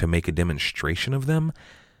refuse to make a demonstration of them,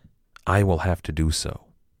 I will have to do so.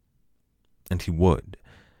 And he would.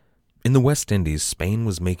 In the West Indies, Spain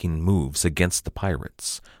was making moves against the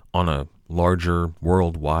pirates. On a larger,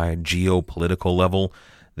 worldwide, geopolitical level,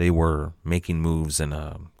 they were making moves in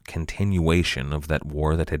a continuation of that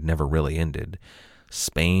war that had never really ended.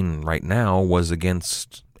 Spain, right now, was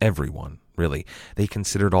against everyone, really. They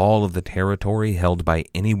considered all of the territory held by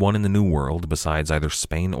anyone in the New World, besides either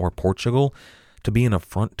Spain or Portugal, to be an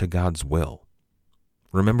affront to God's will.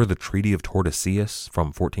 Remember the Treaty of Tordesillas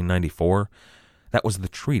from 1494? That was the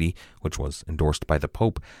treaty, which was endorsed by the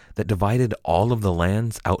Pope, that divided all of the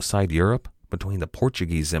lands outside Europe between the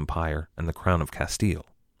Portuguese Empire and the Crown of Castile.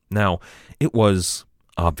 Now, it was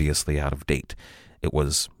obviously out of date. It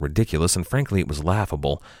was ridiculous, and frankly, it was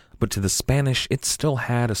laughable, but to the Spanish, it still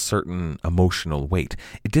had a certain emotional weight.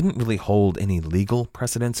 It didn't really hold any legal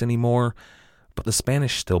precedence anymore, but the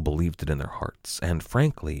Spanish still believed it in their hearts, and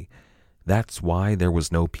frankly, that's why there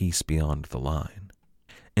was no peace beyond the line.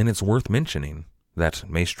 And it's worth mentioning that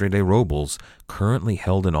Mestre de Robles currently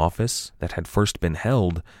held an office that had first been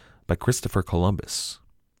held by Christopher Columbus.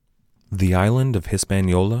 The island of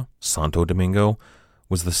Hispaniola, Santo Domingo,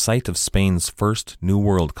 was the site of Spain's first New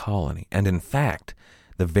World colony, and in fact,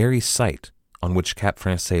 the very site on which Cap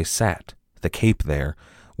Français sat, the cape there,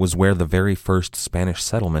 was where the very first Spanish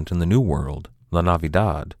settlement in the New World, La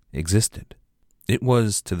Navidad, existed. It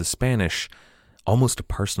was, to the Spanish, almost a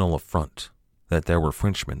personal affront that there were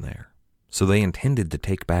Frenchmen there, so they intended to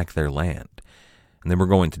take back their land, and they were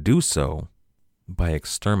going to do so by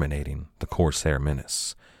exterminating the Corsair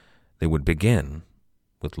menace. They would begin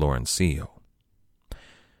with Laurencio.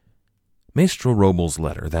 Maestro Robles'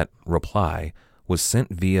 letter, that reply, was sent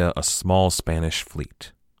via a small Spanish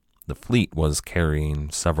fleet. The fleet was carrying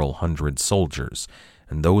several hundred soldiers,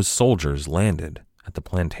 and those soldiers landed at the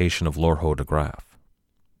plantation of Lorho de Graaf.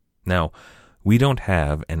 Now, we don't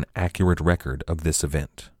have an accurate record of this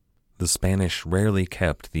event. The Spanish rarely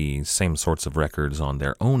kept the same sorts of records on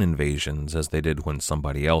their own invasions as they did when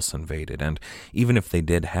somebody else invaded, and even if they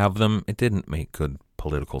did have them, it didn't make good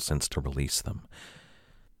political sense to release them.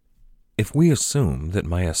 If we assume that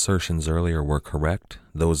my assertions earlier were correct,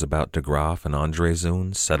 those about de Graaf and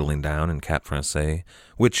André settling down in Cap Français,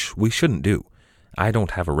 which we shouldn't do, I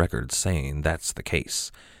don't have a record saying that's the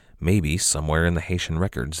case. Maybe somewhere in the Haitian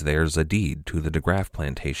records there's a deed to the de Graaf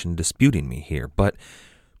plantation disputing me here, but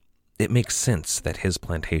it makes sense that his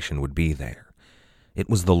plantation would be there. It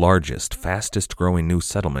was the largest, fastest-growing new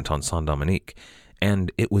settlement on Saint-Dominique,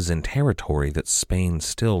 and it was in territory that Spain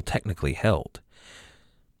still technically held.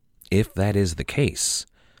 If that is the case,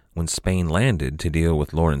 when Spain landed to deal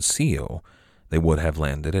with Laurencio, they would have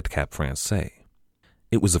landed at Cap Français.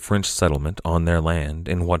 It was a French settlement on their land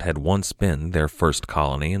in what had once been their first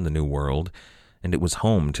colony in the New World, and it was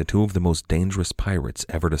home to two of the most dangerous pirates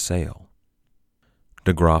ever to sail.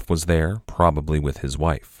 De Graaf was there, probably with his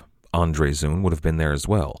wife. André would have been there as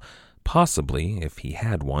well, possibly, if he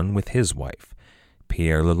had one, with his wife.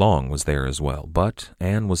 Pierre Lelong was there as well, but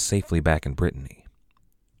Anne was safely back in Brittany.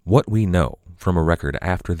 What we know from a record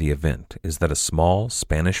after the event is that a small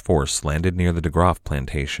Spanish force landed near the de Graaf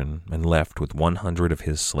plantation and left with 100 of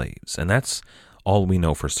his slaves, and that's all we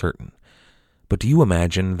know for certain. But do you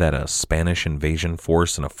imagine that a Spanish invasion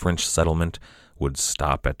force in a French settlement would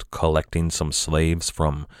stop at collecting some slaves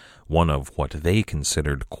from one of what they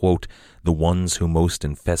considered, quote, the ones who most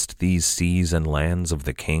infest these seas and lands of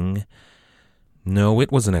the king? No,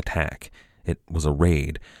 it was an attack. It was a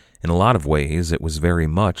raid. In a lot of ways, it was very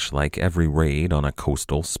much like every raid on a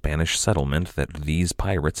coastal Spanish settlement that these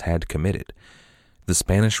pirates had committed. The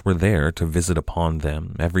Spanish were there to visit upon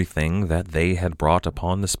them everything that they had brought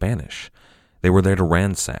upon the Spanish. They were there to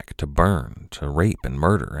ransack, to burn, to rape and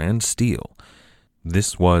murder and steal.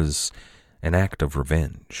 This was an act of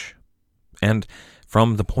revenge. And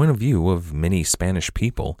from the point of view of many Spanish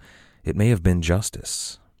people, it may have been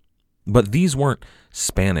justice. But these weren't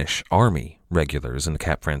Spanish army regulars in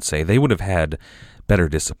Cap Francais. They would have had better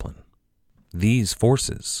discipline. These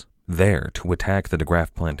forces there to attack the de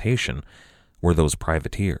Graaf plantation were those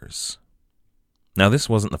privateers. Now, this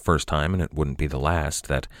wasn't the first time, and it wouldn't be the last,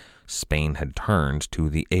 that Spain had turned to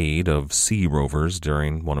the aid of sea rovers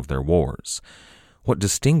during one of their wars. What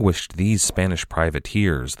distinguished these Spanish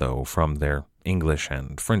privateers, though, from their English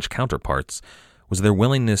and French counterparts was their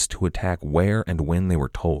willingness to attack where and when they were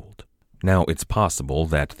told. Now, it's possible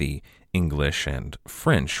that the English and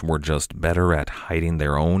French were just better at hiding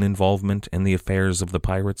their own involvement in the affairs of the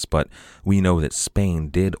pirates, but we know that Spain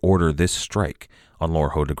did order this strike on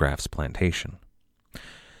Lord de Graaf's plantation.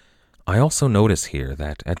 I also notice here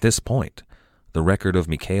that at this point, the record of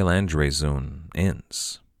Michael Andrezun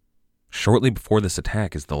ends. Shortly before this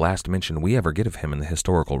attack is the last mention we ever get of him in the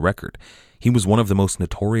historical record. He was one of the most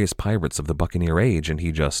notorious pirates of the Buccaneer Age, and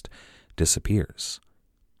he just disappears.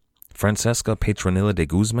 Francesca Petronilla de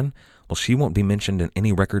Guzman, well, she won't be mentioned in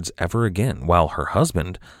any records ever again, while her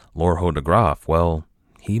husband, Lord de Graaf, well,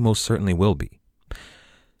 he most certainly will be.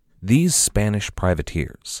 These Spanish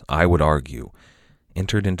privateers, I would argue,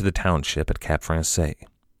 entered into the township at Cap Francais,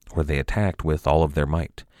 where they attacked with all of their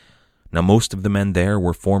might. Now, most of the men there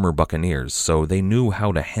were former buccaneers, so they knew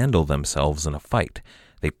how to handle themselves in a fight.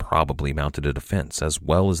 They probably mounted a defense as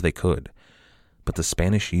well as they could. But the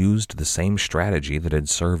Spanish used the same strategy that had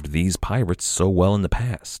served these pirates so well in the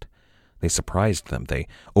past. They surprised them, they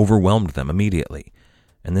overwhelmed them immediately,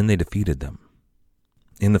 and then they defeated them.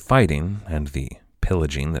 In the fighting and the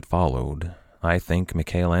pillaging that followed, I think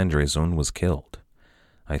Michael Andrezun was killed.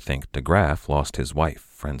 I think de Graaf lost his wife,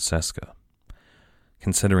 Francesca.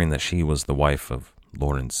 Considering that she was the wife of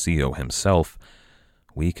Laurencio himself,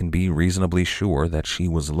 we can be reasonably sure that she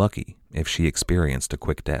was lucky if she experienced a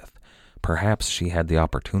quick death. Perhaps she had the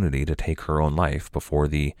opportunity to take her own life before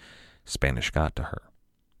the Spanish got to her.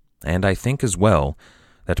 And I think as well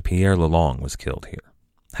that Pierre Lalonde was killed here.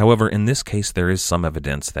 However, in this case there is some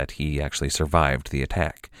evidence that he actually survived the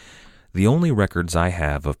attack. The only records I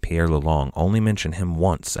have of Pierre Lalonde only mention him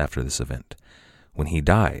once after this event, when he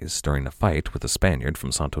dies during a fight with a Spaniard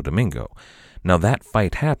from Santo Domingo. Now that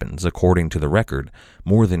fight happens, according to the record,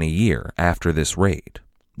 more than a year after this raid,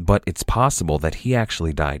 but it's possible that he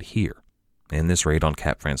actually died here, in this raid on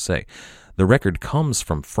Cap Francais. The record comes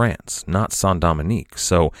from France, not Saint-Dominique,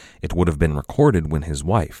 so it would have been recorded when his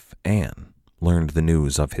wife, Anne, learned the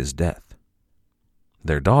news of his death.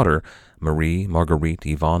 Their daughter, Marie Marguerite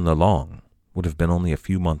Yvonne Lalonde, would have been only a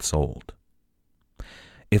few months old.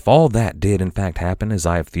 If all that did in fact happen as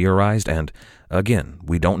I have theorized, and again,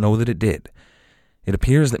 we don't know that it did, it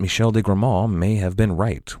appears that Michel de Gramont may have been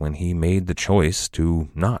right when he made the choice to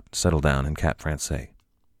not settle down in Cap Francais.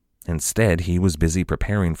 Instead, he was busy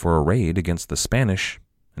preparing for a raid against the Spanish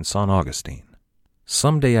in St. Augustine.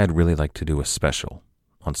 Someday I'd really like to do a special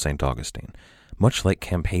on St. Augustine. Much like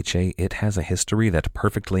Campeche, it has a history that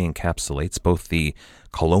perfectly encapsulates both the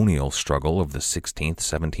colonial struggle of the 16th,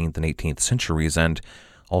 17th, and 18th centuries and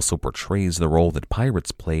also portrays the role that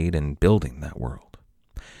pirates played in building that world.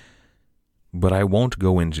 But I won't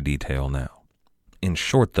go into detail now. In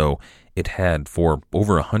short, though, it had for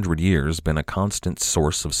over 100 years been a constant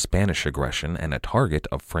source of Spanish aggression and a target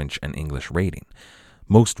of French and English raiding.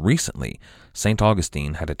 Most recently, St.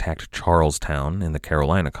 Augustine had attacked Charlestown in the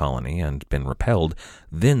Carolina colony and been repelled.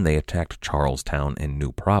 Then they attacked Charlestown in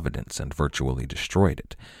New Providence and virtually destroyed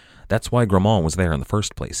it. That's why Gramont was there in the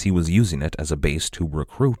first place. He was using it as a base to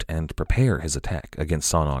recruit and prepare his attack against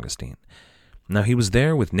St. Augustine. Now, he was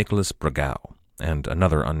there with Nicolas Bragau and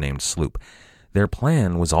another unnamed sloop. Their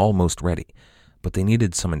plan was almost ready, but they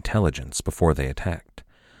needed some intelligence before they attacked.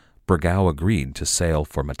 Bragau agreed to sail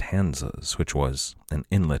for Matanzas, which was an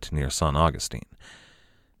inlet near St. Augustine.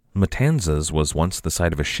 Matanzas was once the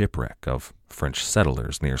site of a shipwreck of French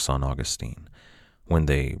settlers near St. Augustine. When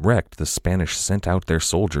they wrecked, the Spanish sent out their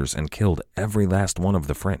soldiers and killed every last one of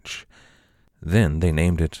the French. Then they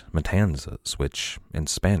named it Matanzas, which in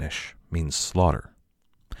Spanish means slaughter.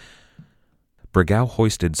 Bragau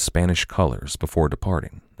hoisted Spanish colors before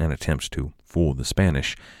departing, an attempt to fool the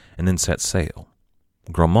Spanish, and then set sail.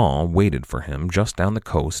 Gramont waited for him just down the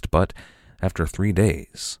coast, but after 3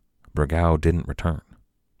 days, Bragau didn't return.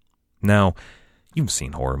 Now, you've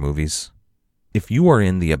seen horror movies. If you are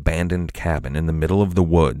in the abandoned cabin in the middle of the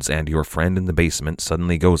woods and your friend in the basement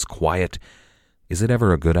suddenly goes quiet, is it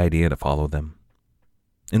ever a good idea to follow them?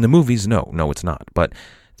 In the movies, no, it's not, but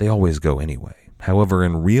they always go anyway. However,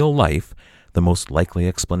 in real life, The most likely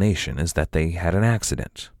explanation is that they had an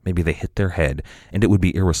accident. Maybe they hit their head, and it would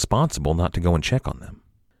be irresponsible not to go and check on them.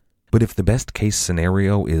 But if the best-case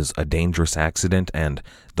scenario is a dangerous accident and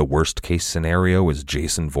the worst-case scenario is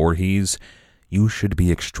Jason Voorhees, you should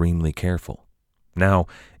be extremely careful. Now,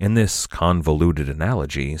 in this convoluted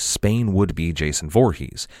analogy, Spain would be Jason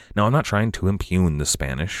Voorhees. Now, I'm not trying to impugn the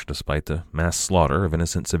Spanish, despite the mass slaughter of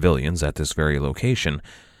innocent civilians at this very location,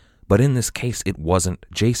 but in this case, it wasn't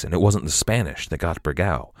Jason. It wasn't the Spanish that got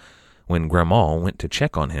Brigau. When Gramont went to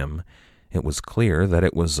check on him, it was clear that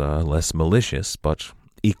it was a less malicious but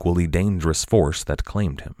equally dangerous force that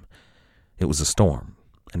claimed him. It was a storm,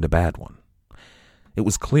 and a bad one. It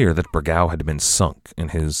was clear that Brigau had been sunk in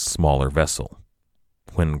his smaller vessel.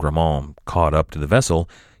 When Gramont caught up to the vessel,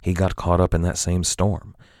 he got caught up in that same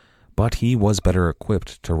storm. But he was better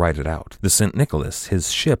equipped to ride it out. The St. Nicholas,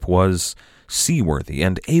 his ship, was seaworthy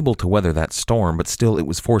and able to weather that storm, but still it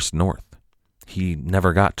was forced north. He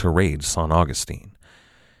never got to raid St. Augustine.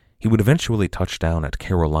 He would eventually touch down at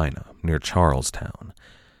Carolina, near Charlestown.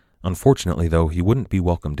 Unfortunately, though, he wouldn't be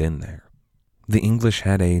welcomed in there. The English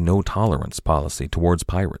had a no-tolerance policy towards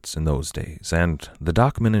pirates in those days, and the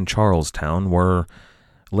dockmen in Charlestown were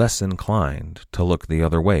less inclined to look the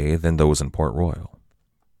other way than those in Port Royal.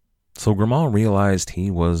 So Gramont realized he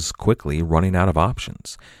was quickly running out of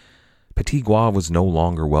options. Petit-Goâve was no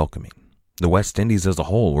longer welcoming. The West Indies as a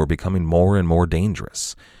whole were becoming more and more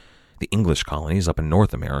dangerous. The English colonies up in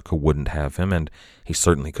North America wouldn't have him, and he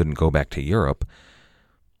certainly couldn't go back to Europe.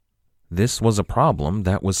 This was a problem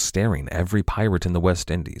that was staring every pirate in the West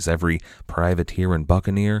Indies, every privateer and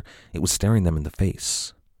buccaneer. It was staring them in the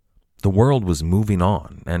face. The world was moving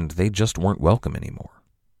on, and they just weren't welcome anymore.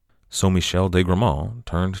 So Michel de Gramont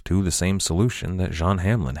turned to the same solution that Jean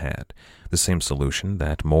Hamelin had, the same solution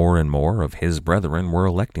that more and more of his brethren were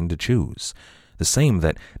electing to choose, the same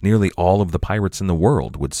that nearly all of the pirates in the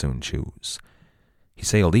world would soon choose. He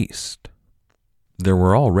sailed east. There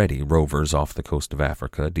were already rovers off the coast of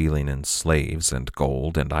Africa dealing in slaves and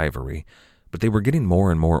gold and ivory, but they were getting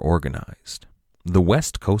more and more organized. The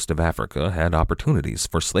west coast of Africa had opportunities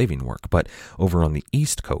for slaving work, but over on the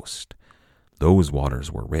east coast, those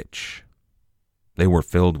waters were rich. They were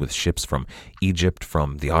filled with ships from Egypt,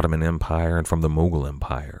 from the Ottoman Empire, and from the Mughal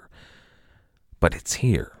Empire. But it's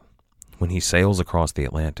here, when he sails across the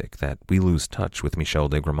Atlantic, that we lose touch with Michel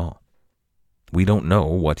de Gramont. We don't know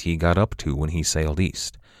what he got up to when he sailed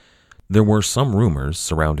east. There were some rumors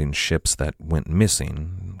surrounding ships that went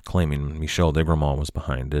missing, claiming Michel de Gramont was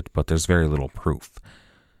behind it, but there's very little proof.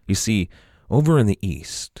 You see, over in the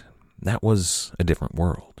east, that was a different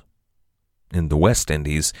world. In the West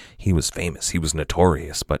Indies, he was famous, he was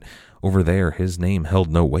notorious, but over there his name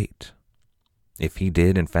held no weight. If he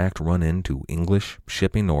did in fact run into English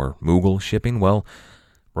shipping or Mughal shipping, well,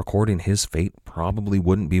 recording his fate probably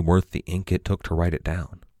wouldn't be worth the ink it took to write it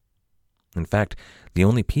down. In fact, the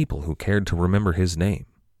only people who cared to remember his name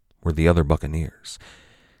were the other buccaneers.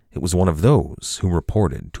 It was one of those who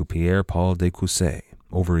reported to Pierre-Paul de Cousset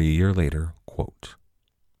over a year later, quote,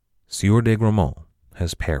 "Sieur de Gramont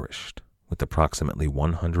has perished with approximately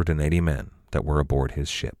 180 men that were aboard his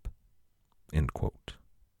ship." End quote.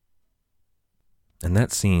 And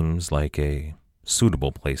that seems like a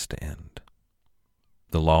suitable place to end.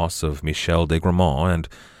 The loss of Michel de Gramont and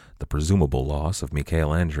the presumable loss of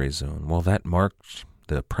Michael Andrezun, well, that marked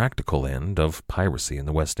the practical end of piracy in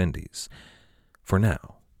the West Indies. For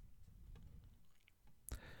now.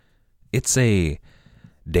 It's a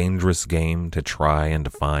dangerous game to try and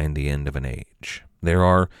define the end of an age. There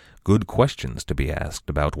are good questions to be asked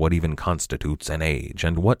about what even constitutes an age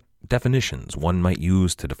and what definitions one might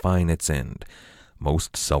use to define its end.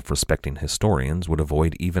 Most self-respecting historians would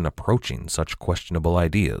avoid even approaching such questionable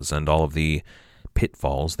ideas and all of the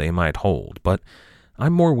pitfalls they might hold, but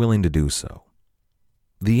I'm more willing to do so.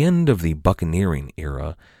 The end of the buccaneering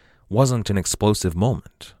era wasn't an explosive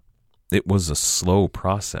moment. It was a slow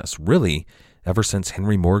process. Really, ever since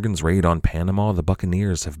Henry Morgan's raid on Panama, the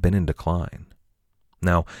buccaneers have been in decline.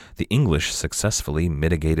 Now, the English successfully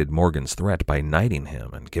mitigated Morgan's threat by knighting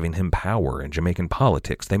him and giving him power in Jamaican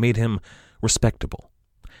politics. They made him respectable.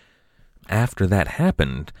 After that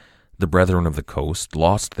happened, the Brethren of the Coast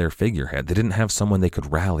lost their figurehead. They didn't have someone they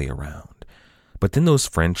could rally around. But then those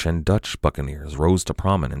French and Dutch buccaneers rose to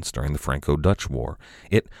prominence during the Franco-Dutch War.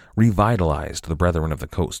 It revitalized the Brethren of the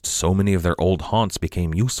Coast. So many of their old haunts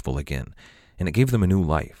became useful again, and it gave them a new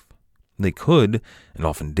life. They could, and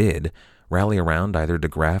often did, rally around either de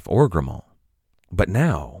Graaf or Gramont. But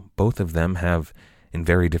now, both of them have, in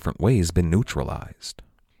very different ways, been neutralized.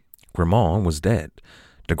 Gramont was dead.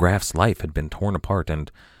 De Graaf's life had been torn apart, and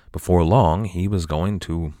before long he was going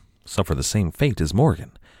to suffer the same fate as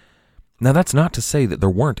Morgan. Now, that's not to say that there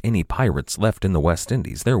weren't any pirates left in the West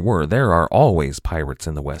Indies. There are always pirates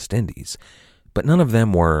in the West Indies, but none of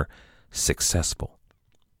them were successful.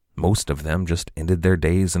 Most of them just ended their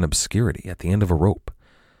days in obscurity at the end of a rope.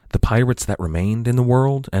 The pirates that remained in the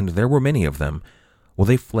world, and there were many of them, well,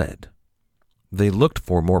 they fled. They looked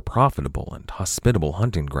for more profitable and hospitable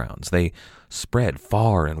hunting grounds. They spread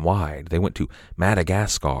far and wide. They went to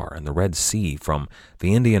Madagascar and the Red Sea, from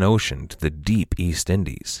the Indian Ocean to the deep East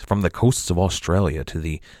Indies, from the coasts of Australia to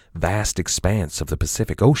the vast expanse of the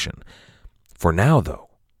Pacific Ocean. For now,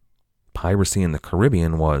 though, piracy in the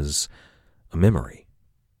Caribbean was a memory.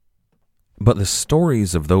 But the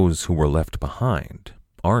stories of those who were left behind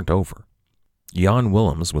aren't over. Jan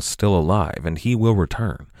Willems was still alive, and he will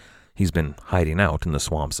return. He's been hiding out in the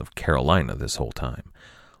swamps of Carolina this whole time.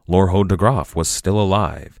 Lorho de Graaf was still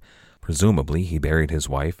alive. Presumably, he buried his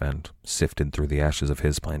wife and sifted through the ashes of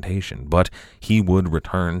his plantation, but he would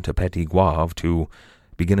return to Petit Goave to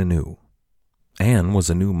begin anew. Anne was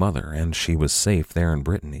a new mother, and she was safe there in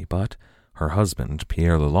Brittany, but her husband,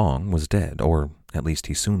 Pierre Lalonde, was dead, or at least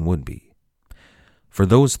he soon would be. For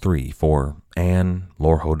those three, for Anne,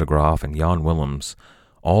 Lorho de Graaf, and Jan Willems,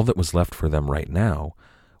 all that was left for them right now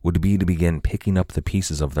would be to begin picking up the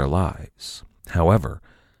pieces of their lives. However,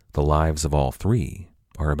 the lives of all three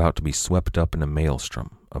are about to be swept up in a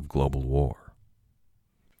maelstrom of global war.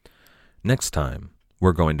 Next time,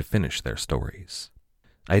 we're going to finish their stories.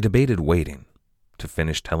 I debated waiting to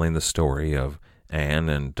finish telling the story of Anne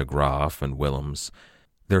and de Graaf and Willems.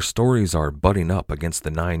 Their stories are butting up against the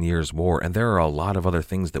 9 Years' War, and there are a lot of other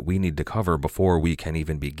things that we need to cover before we can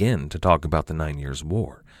even begin to talk about the 9 Years'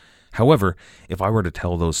 War. However, if I were to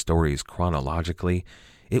tell those stories chronologically,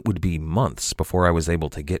 it would be months before I was able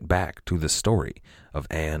to get back to the story of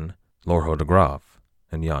Anne, Lorho de Graaf,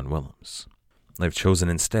 and Jan Willems. I've chosen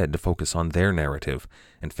instead to focus on their narrative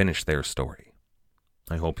and finish their story.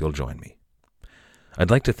 I hope you'll join me. I'd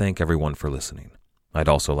like to thank everyone for listening. I'd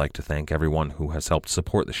also like to thank everyone who has helped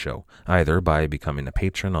support the show, either by becoming a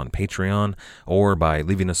patron on Patreon or by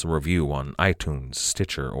leaving us a review on iTunes,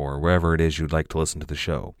 Stitcher, or wherever it is you'd like to listen to the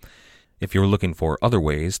show. If you're looking for other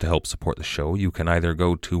ways to help support the show, you can either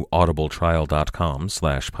go to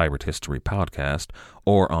audibletrial.com/piratehistorypodcast,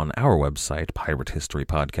 or on our website,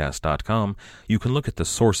 piratehistorypodcast.com, you can look at the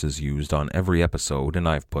sources used on every episode, and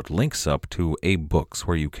I've put links up to books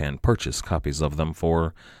where you can purchase copies of them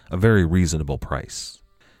for a very reasonable price.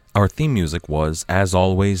 Our theme music was, as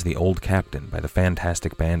always, The Old Captain by the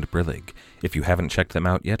fantastic band Brillig. If you haven't checked them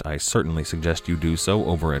out yet, I certainly suggest you do so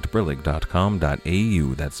over at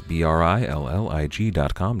brillig.com.au. That's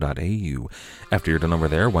BRILLIG.com.au. After you're done over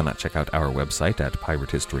there, why not check out our website at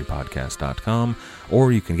piratehistorypodcast.com,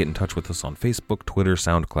 or you can get in touch with us on Facebook, Twitter,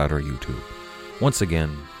 SoundCloud, or YouTube. Once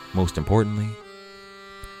again, most importantly,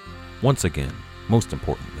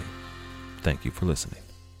 thank you for listening.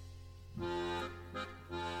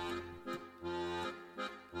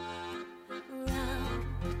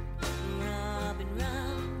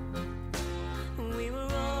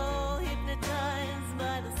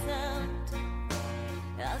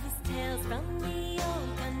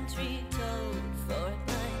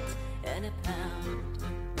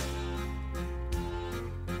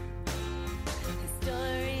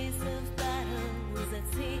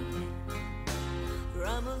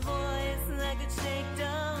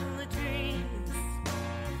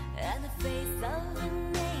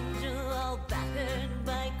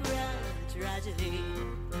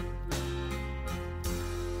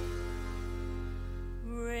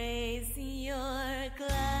 Raise your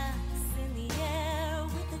glass in the air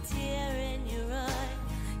with a tear in your eye.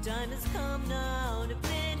 Time has come now to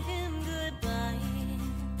bid him goodbye.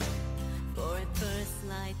 For at first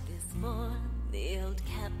light this morn, the old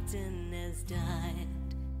captain has died.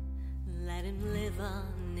 Let him live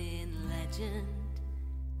on in legend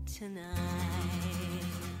tonight.